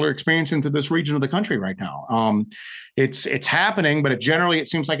that people are experiencing through this region of the country right now. It's happening, but it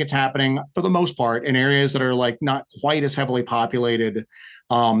seems like it's happening for the most part in areas that are like not quite as heavily populated.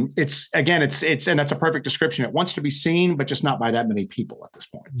 It's and that's a perfect description. It wants to be seen, but just not by that many people at this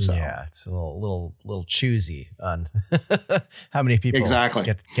point. So. Yeah, it's a little choosy on how many people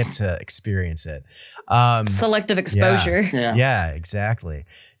exactly get to experience it. Selective exposure. Yeah, exactly.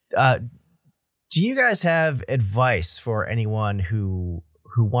 Do you guys have advice for anyone who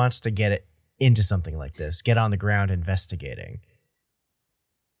wants to get into something like this, get on the ground investigating?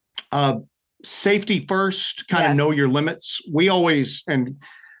 Safety first, kind of know your limits. We always, and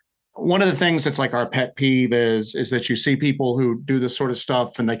one of the things that's like our pet peeve is that you see people who do this sort of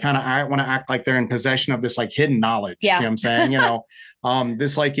stuff and they kind of want to act like they're in possession of this like hidden knowledge. Yeah. You know what I'm saying?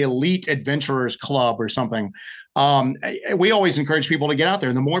 This like elite adventurers club or something. We always encourage people to get out there.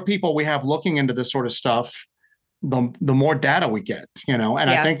 And the more people we have looking into this sort of stuff, the more data we get, and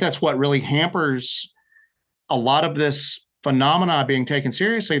I think that's what really hampers a lot of this phenomena being taken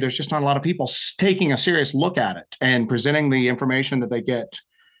seriously. There's just not a lot of people taking a serious look at it and presenting the information that they get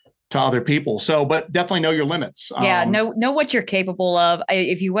to other people. So, but definitely know your limits. Know what you're capable of.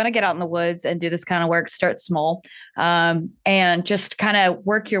 If you want to get out in the woods and do this kind of work, start small, and just kind of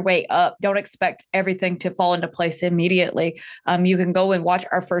work your way up. Don't expect everything to fall into place immediately. You can go and watch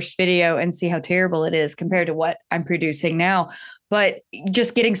our first video and see how terrible it is compared to what I'm producing now. But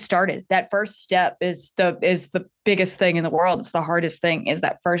just getting started, that first step is the biggest thing in the world. It's the hardest thing, is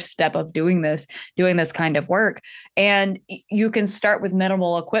that first step of doing this kind of work. And you can start with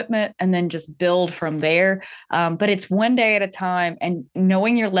minimal equipment and then just build from there. But it's one day at a time, and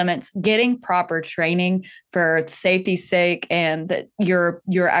knowing your limits, getting proper training for safety's sake, and that you're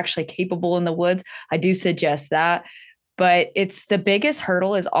actually capable in the woods. I do suggest that. But it's the biggest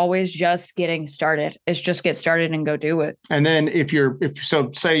hurdle is always just getting started. It's just get started and go do it. And then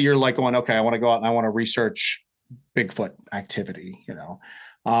say you're like going, okay, I want to go out and I want to research Bigfoot activity.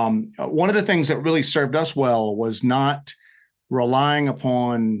 One of the things that really served us well was not relying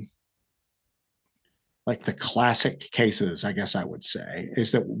upon like the classic cases, I guess I would say,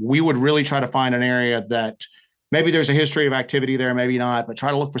 is that we would really try to find an area that maybe there's a history of activity there, maybe not, but try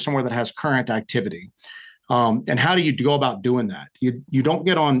to look for somewhere that has current activity. And how do you go about doing that? You don't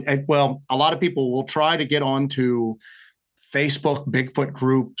get on, well, a lot of people will try to get onto Facebook Bigfoot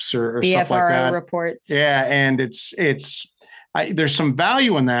groups or stuff like that. Reports. Yeah. And there's some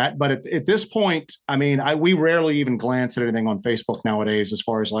value in that. But at this point, I mean, we rarely even glance at anything on Facebook nowadays as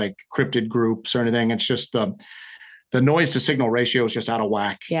far as like cryptid groups or anything. It's just the noise to signal ratio is just out of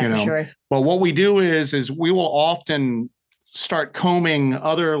whack. Yeah, for sure. But what we do is we will often start combing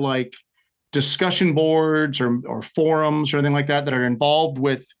other like discussion boards or forums or anything like that are involved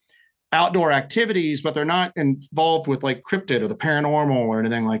with outdoor activities, but they're not involved with like cryptid or the paranormal or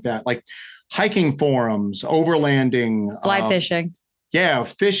anything like that. Like hiking forums, overlanding, fly fishing. Yeah,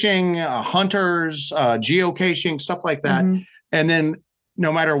 fishing, hunters, geocaching, stuff like that. Mm-hmm. And then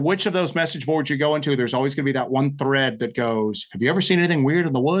no matter which of those message boards you go into, there's always going to be that one thread that goes, have you ever seen anything weird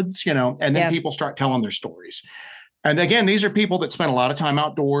in the woods? And then people start telling their stories. And again, these are people that spend a lot of time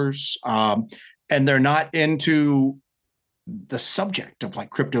outdoors, and they're not into the subject of like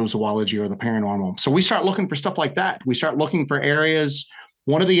cryptozoology or the paranormal. So we start looking for stuff like that. We start looking for areas.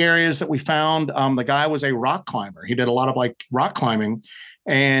 One of the areas that we found, the guy was a rock climber. He did a lot of like rock climbing.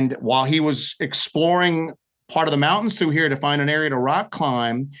 And while he was exploring part of the mountains through here to find an area to rock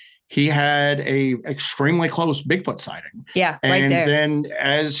climb, he had a extremely close Bigfoot sighting. Yeah, right there. And then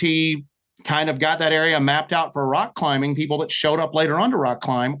as he kind of got that area mapped out for rock climbing, people that showed up later on to rock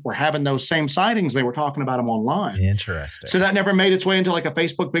climb were having those same sightings. They were talking about them online. Interesting. So that never made its way into like a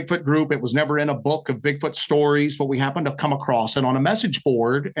Facebook Bigfoot group. It was never in a book of Bigfoot stories, but we happened to come across it on a message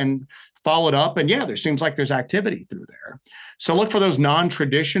board and followed up. And yeah, there seems like there's activity through there. So look for those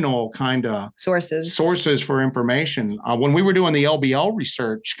non-traditional kind of sources for information. When we were doing the LBL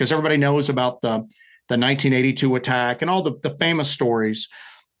research, because everybody knows about the 1982 attack and all the famous stories,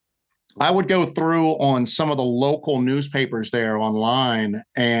 I would go through on some of the local newspapers there online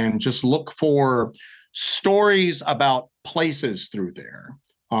and just look for stories about places through there.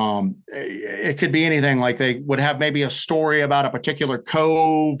 It could be anything, like they would have maybe a story about a particular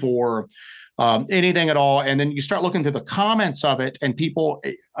cove or anything at all. And then you start looking through the comments of it, and people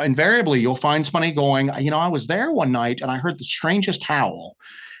invariably, you'll find somebody going, I was there one night and I heard the strangest howl.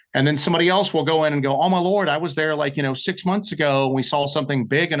 And then somebody else will go in and go, oh, my Lord, I was there 6 months ago. And we saw something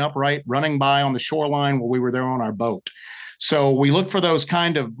big and upright running by on the shoreline while we were there on our boat. So we look for those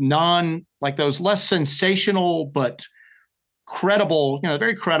kind of those less sensational, but credible,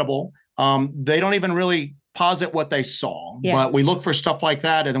 very credible. They don't even really posit what they saw, but we look for stuff like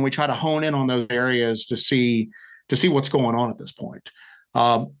that. And then we try to hone in on those areas to see what's going on at this point.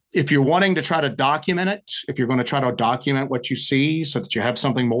 If you're wanting to try to document it, if you're going to try to document what you see so that you have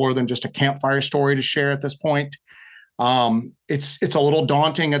something more than just a campfire story to share at this point, it's a little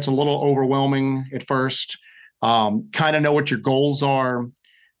daunting. It's a little overwhelming at first. Kind of know what your goals are.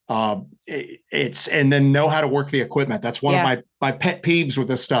 And then know how to work the equipment. That's one of my pet peeves with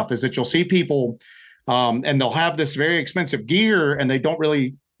this stuff, is that you'll see people, and they'll have this very expensive gear and they don't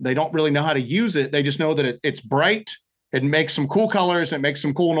really know how to use it. They just know that it's bright. It makes some cool colors, and it makes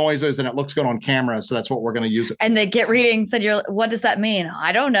some cool noises, and it looks good on camera. So that's what we're going to use it. And they get readings, and what does that mean?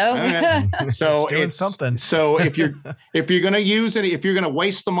 I don't know. So it's doing something. So if you're going to use it, if you're going to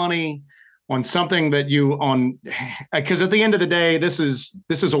waste the money on something that because at the end of the day, this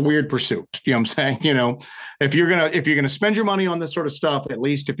is a weird pursuit. You know what I'm saying? If you're going to spend your money on this sort of stuff, at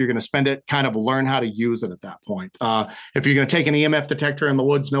least if you're going to spend it, kind of learn how to use it at that point. If you're going to take an EMF detector in the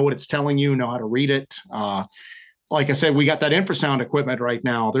woods, know what it's telling you, know how to read it. Like I said, we got that infrasound equipment right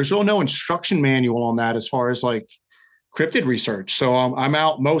now. There's really no instruction manual on that as far as like cryptid research. So I'm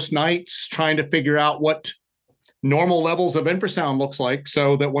out most nights trying to figure out what normal levels of infrasound looks like,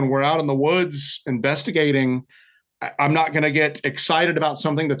 so that when we're out in the woods investigating, I'm not going to get excited about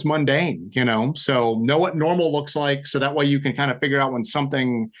something that's mundane, so know what normal looks like. So that way you can kind of figure out when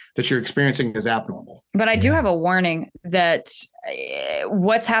something that you're experiencing is abnormal. But I do have a warning that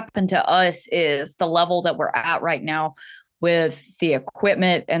what's happened to us is the level that we're at right now with the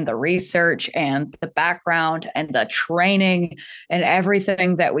equipment and the research and the background and the training and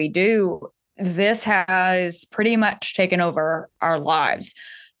everything that we do. This has pretty much taken over our lives.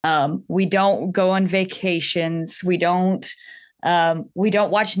 We don't go on vacations. We don't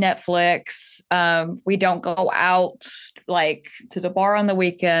watch Netflix. We don't go out like to the bar on the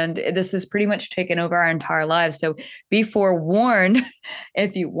weekend. This has pretty much taken over our entire lives. So be forewarned,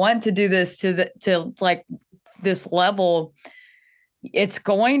 if you want to do this to like this level, it's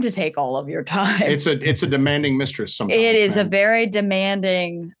going to take all of your time. It's a demanding mistress sometimes. It is a very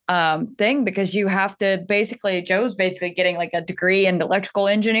demanding thing, because you have to Joe's basically getting like a degree in electrical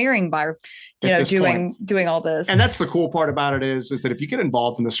engineering by doing all this. And that's the cool part about it is that if you get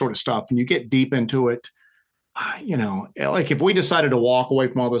involved in this sort of stuff and you get deep into it, like if we decided to walk away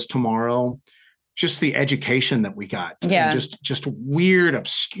from all this tomorrow, just the education that we got, just weird,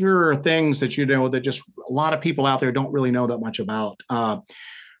 obscure things that that just a lot of people out there don't really know that much about.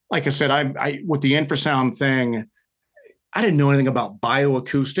 Like I said, I with the infrasound thing, I didn't know anything about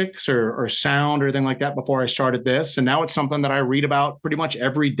bioacoustics or sound or anything like that before I started this, and now it's something that I read about pretty much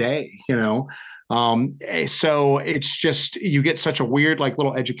every day. So it's just, you get such a weird like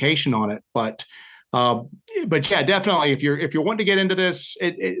little education on it, but yeah, definitely if you're wanting to get into this,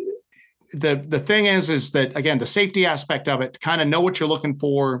 the thing is that, again, the safety aspect of it, kind of know what you're looking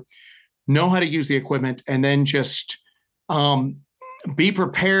for, know how to use the equipment, and then just be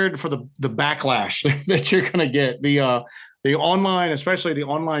prepared for the backlash that you're going to get. The online, especially the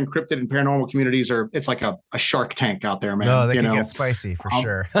online cryptid and paranormal communities, it's like a shark tank out there, man. No, they can get spicy for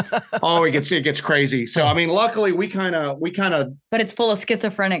sure. It gets crazy. So, I mean, luckily we kind of, but it's full of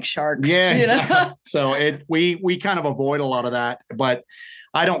schizophrenic sharks. Yeah. Exactly. So we kind of avoid a lot of that, but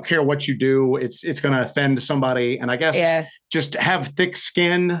I don't care what you do. It's going to offend somebody. And I guess just have thick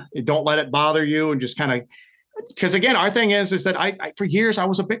skin. Don't let it bother you, and just kind of, because again, our thing is that I for years, I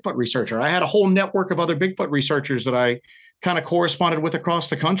was a Bigfoot researcher. I had a whole network of other Bigfoot researchers that I kind of corresponded with across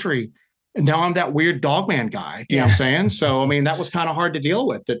the country. And now I'm that weird dogman guy. You know what I'm saying? So, I mean, that was kind of hard to deal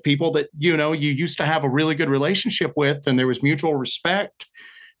with, that people that, you used to have a really good relationship with, and there was mutual respect,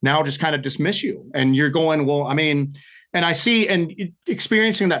 now just kind of dismiss you. And you're going, well, I mean, and I see, and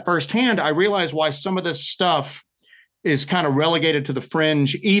experiencing that firsthand, I realize why some of this stuff is kind of relegated to the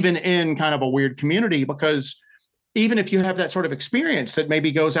fringe, even in kind of a weird community, because even if you have that sort of experience that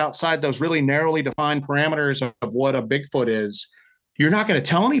maybe goes outside those really narrowly defined parameters of what a Bigfoot is, you're not going to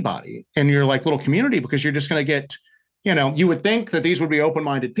tell anybody in your like little community, because you're just going to get, you would think that these would be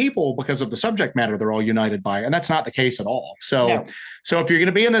open-minded people because of the subject matter they're all united by. And that's not the case at all. So if you're going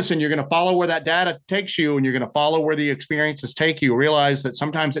to be in this and you're going to follow where that data takes you, and you're going to follow where the experiences take you, realize that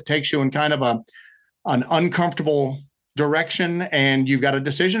sometimes it takes you in kind of an uncomfortable direction, and you've got a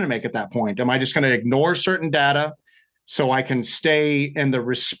decision to make at that point. Am I just going to ignore certain data so I can stay in the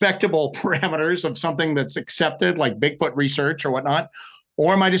respectable parameters of something that's accepted, like Bigfoot research or whatnot?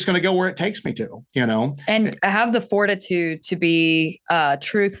 Or am I just going to go where it takes me to, And have the fortitude to be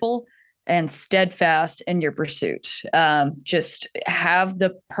truthful and steadfast in your pursuit. Just have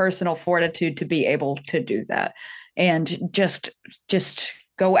the personal fortitude to be able to do that. And just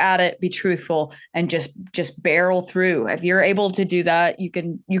go at it, be truthful, and just barrel through. If you're able to do that, you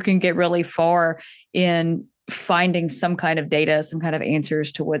can get really far in finding some kind of data, some kind of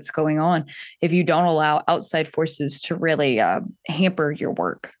answers to what's going on if you don't allow outside forces to really hamper your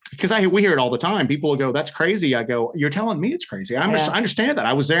work. Because we hear it all the time. People will go, "That's crazy." I go, "You're telling me it's crazy. I understand that.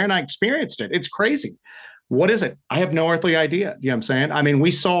 I was there and I experienced it. It's crazy. What is it? I have no earthly idea." You know what I'm saying? I mean,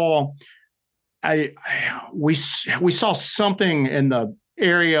 we saw something in the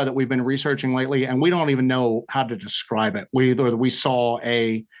area that we've been researching lately, and we don't even know how to describe it. We saw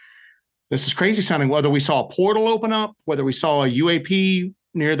this is crazy sounding, whether we saw a portal open up, whether we saw a UAP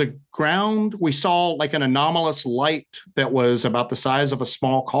near the ground, we saw like an anomalous light that was about the size of a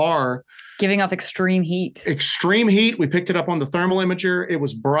small car. Giving off extreme heat. Extreme heat. We picked it up on the thermal imager. It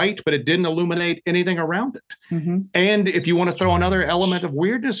was bright, but it didn't illuminate anything around it. Mm-hmm. And if you want to throw another element of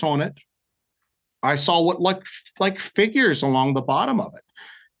weirdness on it, I saw what looked like figures along the bottom of it.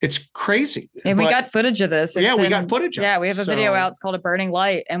 It's crazy. And we got footage of this. We got footage of it. Yeah, we have a video out. It's called A Burning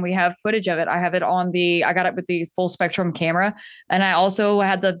Light, and we have footage of it. I have it I got it with the full spectrum camera. And I also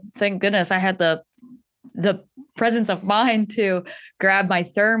had thank goodness, I had the presence of mind to grab my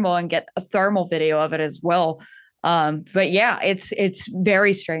thermal and get a thermal video of it as well. But yeah, it's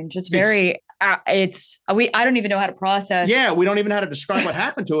very strange. It's very... I don't even know how to process. Yeah, we don't even know how to describe what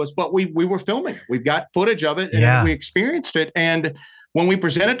happened to us, but we were filming it. We've got footage of it, and we experienced it. And when we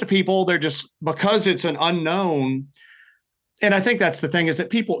present it to people, they're just, because it's an unknown. And I think that's the thing, is that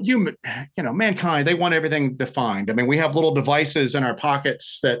people, mankind, they want everything defined. I mean, we have little devices in our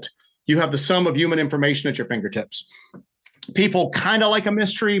pockets that you have the sum of human information at your fingertips. People kind of like a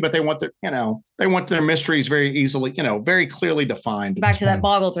mystery, but they want their mysteries very easily, very clearly defined. Back to that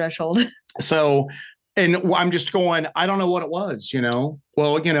boggle threshold. So, and I'm just going, I don't know what it was,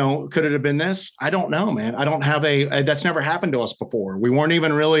 well, could it have been this? I don't know, man. I don't have that's never happened to us before. We weren't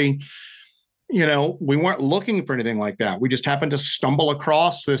even really, we weren't looking for anything like that. We just happened to stumble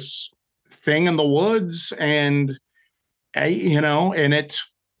across this thing in the woods, and, and it,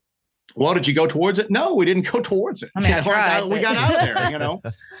 well, did you go towards it? No, we didn't go towards it. I mean, we got out of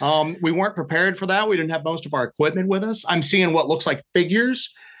there, we weren't prepared for that. We didn't have most of our equipment with us. I'm seeing what looks like figures,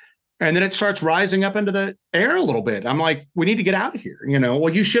 and then it starts rising up into the air a little bit. I'm like, we need to get out of here.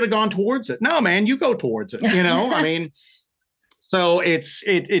 Well, you should have gone towards it. No, man, you go towards it. I mean, so it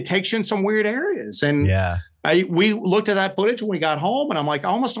takes you in some weird areas. And we looked at that footage when we got home, and I'm like, I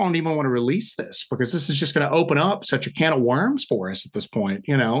almost don't even want to release this, because this is just going to open up such a can of worms for us at this point,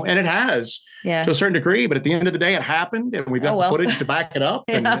 and it has to a certain degree, but at the end of the day, it happened, and we've got the footage to back it up.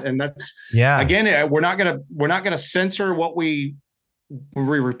 And that's, again, we're not going to censor what we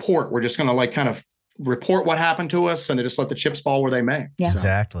report. We're just going to kind of report what happened to us, and then just let the chips fall where they may. Yeah.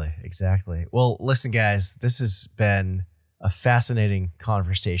 Exactly. Well, listen, guys, this has been a fascinating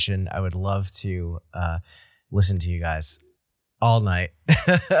conversation. I would love to, listen to you guys all night.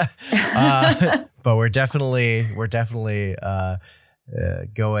 But we're definitely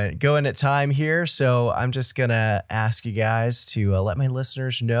going at time here. So I'm just going to ask you guys to let my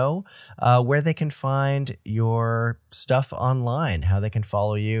listeners know where they can find your stuff online, how they can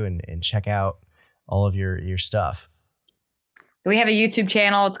follow you and check out all of your stuff. We have a YouTube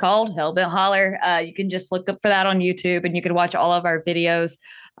channel. It's called Hellbent Holler. You can just look up for that on YouTube, and you can watch all of our videos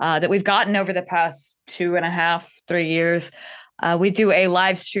that we've gotten over the past 2.5, 3 years. We do a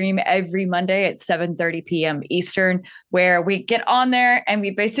live stream every Monday at 7:30 p.m. Eastern, where we get on there and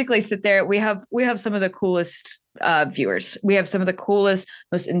we basically sit there. We have some of the coolest viewers. We have some of the coolest,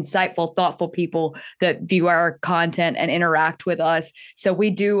 most insightful, thoughtful people that view our content and interact with us. So we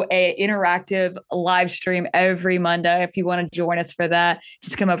do a interactive live stream every Monday. If you want to join us for that,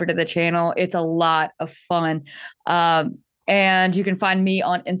 just come over to the channel. It's a lot of fun. And you can find me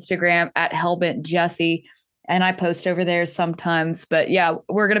on Instagram at Hellbent Jessie. And I post over there sometimes, but yeah,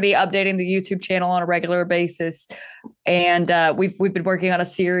 we're going to be updating the YouTube channel on a regular basis. And we've been working on a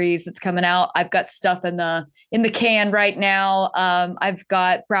series that's coming out. I've got stuff in the can right now. I've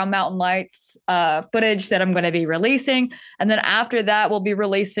got Brown Mountain Lights footage that I'm going to be releasing. And then after that, we'll be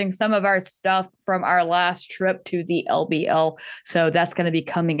releasing some of our stuff from our last trip to the LBL. So that's going to be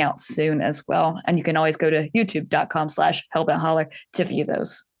coming out soon as well. And you can always go to youtube.com/hellbentholler to view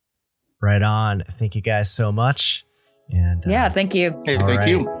those. Right on. Thank you guys so much. And thank you. Hey, thank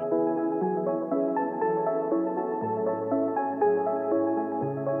you.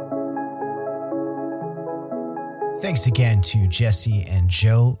 Thanks again to Jesse and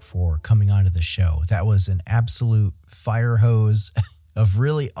Joe for coming onto the show. That was an absolute fire hose of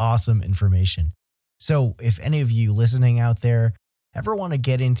really awesome information. So if any of you listening out there ever want to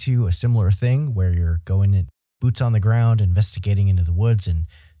get into a similar thing where you're going in boots on the ground, investigating into the woods and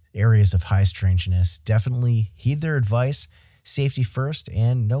areas of high strangeness, definitely heed their advice. safety first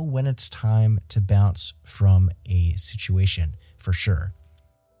and know when it's time to bounce from a situation for sure.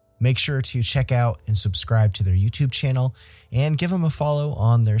 Make sure to check out and subscribe to their YouTube channel and give them a follow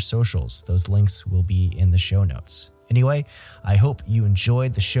on their socials. Those links will be in the show notes. Anyway, I hope you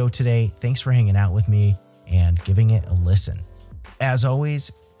enjoyed the show today. Thanks for hanging out with me and giving it a listen. As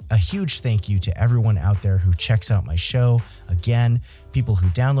always, a huge thank you to everyone out there who checks out my show. Again, people who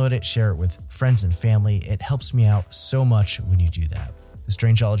download it, share it with friends and family. It helps me out so much when you do that. The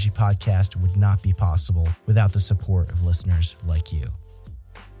Strangeology podcast would not be possible without the support of listeners like you.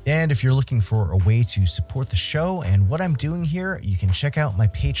 And if you're looking for a way to support the show and what I'm doing here, you can check out my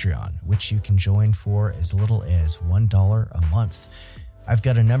Patreon, which you can join for as little as $1 a month. I've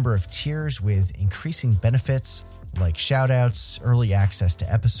got a number of tiers with increasing benefits like shoutouts, early access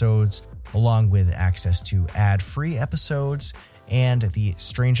to episodes, along with access to ad-free episodes and the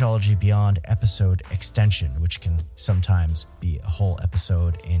Strangeology Beyond episode extension, which can sometimes be a whole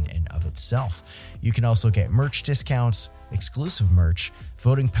episode in and of itself. You can also get merch discounts, exclusive merch,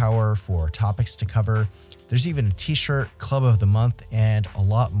 voting power for topics to cover. There's even a t-shirt, club of the month, and a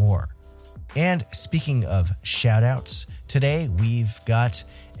lot more. And speaking of shoutouts, today we've got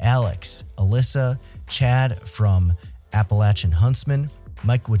Alex, Alyssa, Chad from Appalachian Huntsman,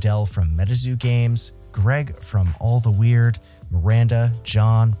 Mike Waddell from MetaZoo Games, Greg from All the Weird, Miranda,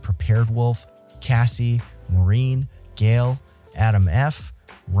 John, Prepared Wolf, Cassie, Maureen, Gail, Adam F.,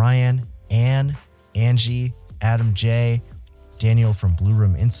 Ryan, Ann, Angie, Adam J., Daniel from Blue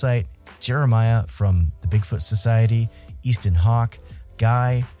Room Insight, Jeremiah from the Bigfoot Society, Easton Hawk,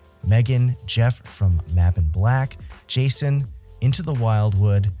 Guy, Megan, Jeff from Map in Black, Jason, Into the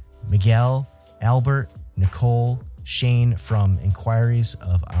Wildwood, Miguel, Albert, Nicole, Shane from Inquiries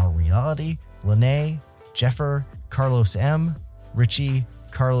of Our Reality, Lene, Jeffer, Carlos M., Richie,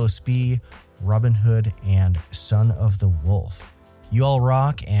 Carlos B., Robin Hood, and Son of the Wolf. You all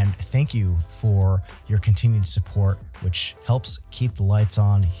rock, and thank you for your continued support, which helps keep the lights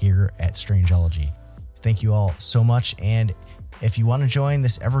on here at Strangeology. Thank you all so much, and if you want to join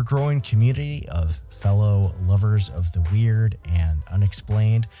this ever-growing community of fellow lovers of the weird and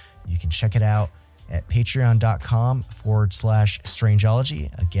unexplained, you can check it out at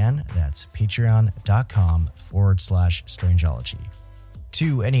patreon.com/Strangeology. Again, that's patreon.com/Strangeology.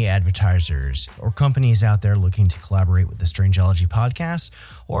 To any advertisers or companies out there looking to collaborate with the Strangeology podcast,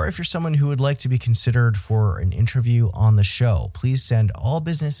 or if you're someone who would like to be considered for an interview on the show, please send all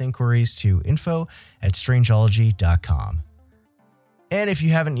business inquiries to info@strangeology.com. And if you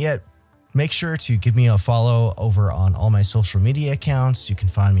haven't yet, make sure to give me a follow over on all my social media accounts. You can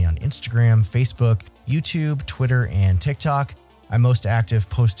find me on Instagram, Facebook, YouTube, Twitter, and TikTok. I'm most active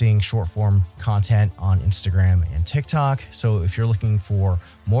posting short form content on Instagram and TikTok. So if you're looking for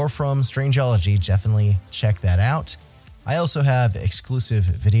more from Strangeology, definitely check that out. I also have exclusive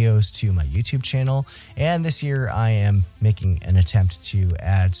videos to my YouTube channel. And this year I am making an attempt to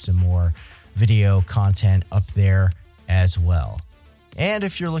add some more video content up there as well. And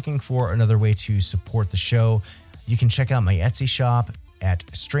if you're looking for another way to support the show, you can check out my Etsy shop at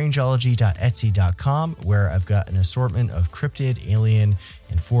strangeology.etsy.com, where I've got an assortment of cryptid, alien,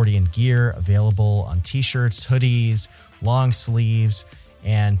 and Fortean gear available on t-shirts, hoodies, long sleeves,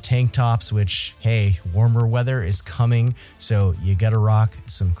 and tank tops, which, hey, warmer weather is coming, so you gotta rock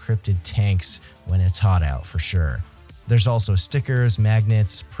some cryptid tanks when it's hot out for sure. There's also stickers,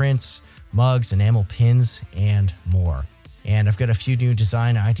 magnets, prints, mugs, enamel pins, and more. And I've got a few new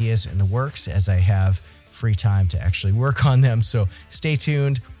design ideas in the works as I have free time to actually work on them. So stay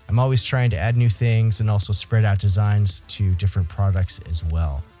tuned. I'm always trying to add new things and also spread out designs to different products as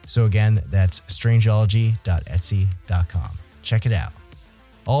well. So again, that's strangeology.etsy.com. Check it out.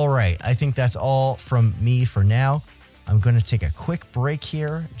 All right. I think that's all from me for now. I'm going to take a quick break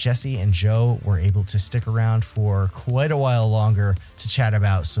here. Jesse and Joe were able to stick around for quite a while longer to chat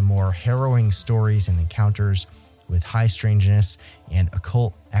about some more harrowing stories and encounters with high strangeness and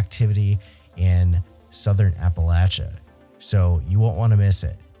occult activity in Southern Appalachia. So you won't want to miss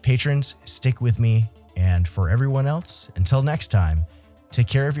it. Patrons, stick with me. And for everyone else, until next time, take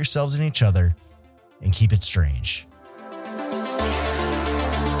care of yourselves and each other and keep it strange.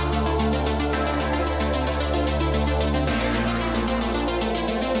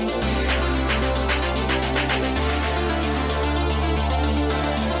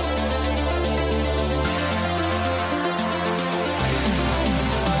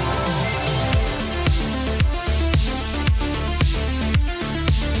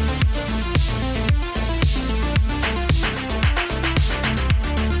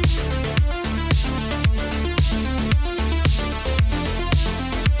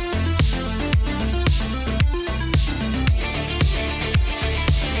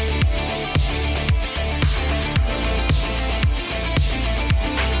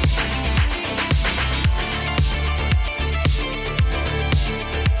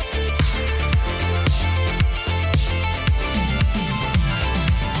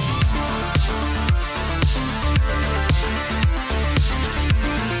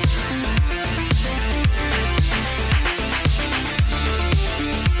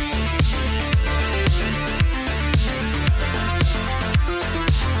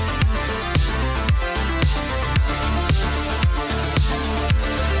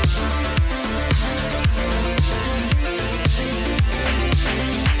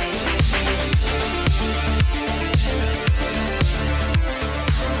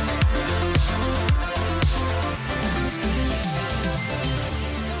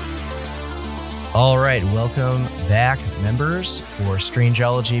 All right, welcome back, members, for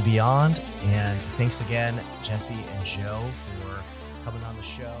Strangeology Beyond. And thanks again, Jesse and Joe, for coming on the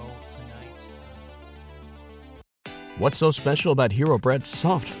show tonight. What's so special about Hero Bread's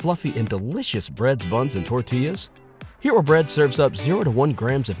soft, fluffy, and delicious breads, buns, and tortillas? Hero Bread serves up 0 to 1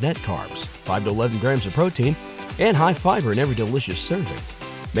 grams of net carbs, 5 to 11 grams of protein, and high fiber in every delicious serving.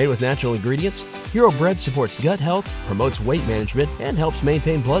 Made with natural ingredients, Hero Bread supports gut health, promotes weight management, and helps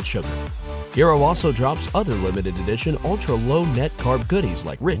maintain blood sugar. Hero also drops other limited edition ultra-low net carb goodies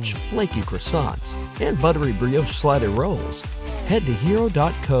like rich, flaky croissants and buttery brioche slider rolls. Head to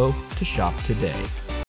hero.co to shop today.